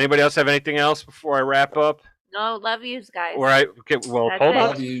 Yeah. Anybody else have anything else before I wrap up? No, love yous guys. All right. Okay. Well, That's hold it. on.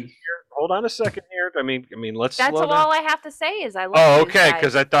 Love you. Hold on a second here. I mean, let's. That's slow all down. I have to say is I love Oh, yous okay. guys.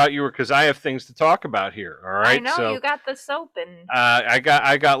 Because I thought you were. Because I have things to talk about here. All right. I know so, you got the soap and I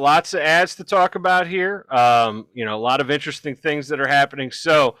got lots of ads to talk about here. A lot of interesting things that are happening.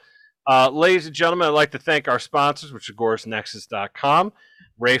 So, ladies and gentlemen, I'd like to thank our sponsors, which are GorasNexus.com,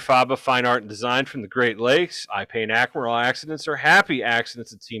 Ray Faba Fine Art and Design from the Great Lakes, I Paint Accidental Accidents or Happy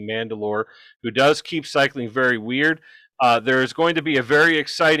Accidents at Team Mandalore, who does keep cycling very weird. There is going to be a very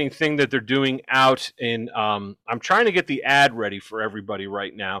exciting thing that they're doing out in. I'm trying to get the ad ready for everybody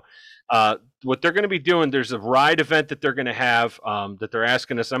right now. What they're going to be doing, there's a ride event that they're going to have that they're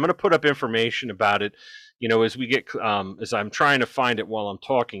asking us. I'm going to put up information about it, as we get, as I'm trying to find it while I'm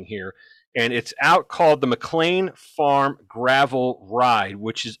talking here. And it's out called the McLean Farm Gravel Ride,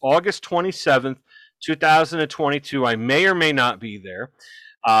 which is August 27th, 2022. I may or may not be there.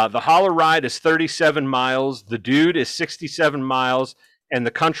 The Holler Ride is 37 miles. The Dude is 67 miles. And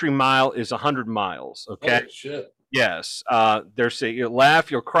the Country Mile is 100 miles. Okay. Oh, shit. Yes. There's you'll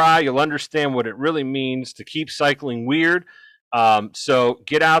laugh, you'll cry, you'll understand what it really means to keep cycling weird. So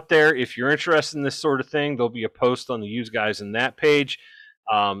get out there. If you're interested in this sort of thing, there'll be a post on the Use Guys in that page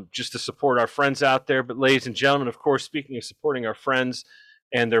just to support our friends out there. But ladies and gentlemen, of course, speaking of supporting our friends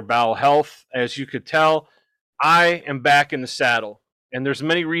and their bowel health, as you could tell, I am back in the saddle. And there's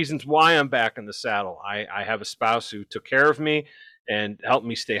many reasons why I'm back in the saddle. I have a spouse who took care of me and helped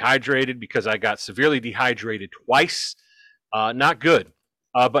me stay hydrated because I got severely dehydrated twice. Not good.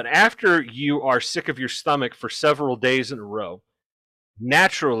 But after you are sick of your stomach for several days in a row,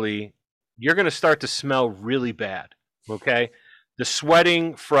 naturally, you're going to start to smell really bad. Okay? The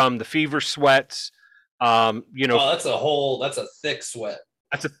sweating from the fever sweats, Oh, that's a thick sweat.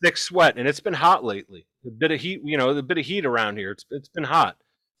 That's a thick sweat, and it's been hot lately. A bit of heat, a bit of heat around here. It's been hot.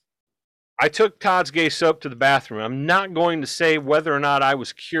 I took Todd's Gay Soap to the bathroom. I'm not going to say whether or not I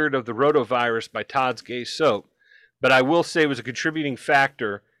was cured of the rotavirus by Todd's Gay Soap, but I will say it was a contributing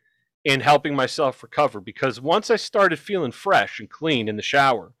factor in helping myself recover because once I started feeling fresh and clean in the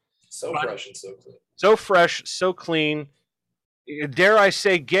shower, So fresh and so clean. so fresh, so clean, dare I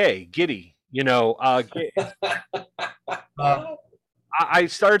say giddy, gay. I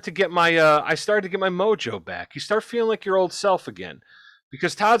started to get my mojo back. You start feeling like your old self again,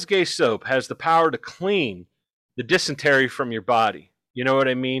 because Todd's Gay Soap has the power to clean the dysentery from your body. You know what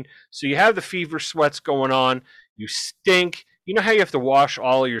I mean? So you have the fever sweats going on. You stink. You know how you have to wash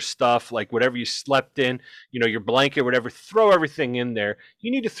all of your stuff, like whatever you slept in, your blanket, whatever. Throw everything in there.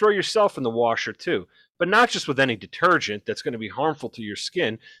 You need to throw yourself in the washer too, but not just with any detergent that's going to be harmful to your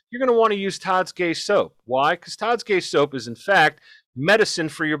skin. You're going to want to use Todd's Gay Soap. Why? Because Todd's Gay Soap is in fact medicine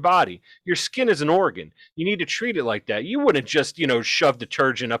for your body. Your skin is an organ. You need to treat it like that. You wouldn't just, shove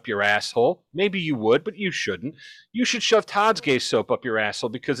detergent up your asshole. Maybe you would, but you shouldn't. You should shove Todd's Gay Soap up your asshole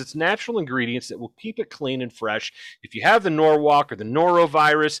because it's natural ingredients that will keep it clean and fresh. If you have the Norwalk or the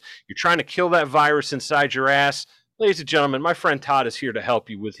norovirus, you're trying to kill that virus inside your ass, ladies and gentlemen, my friend Todd is here to help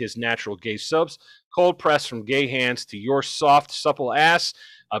you with his natural gay soaps, cold pressed from gay hands to your soft, supple ass,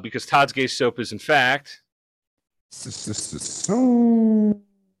 because Todd's Gay Soap is, in fact, So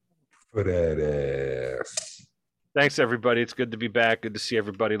for that ass. Thanks, everybody. It's good to be back. Good to see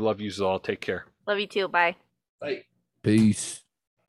everybody. Love you all. Take care. love you too. Bye. Like, Peace.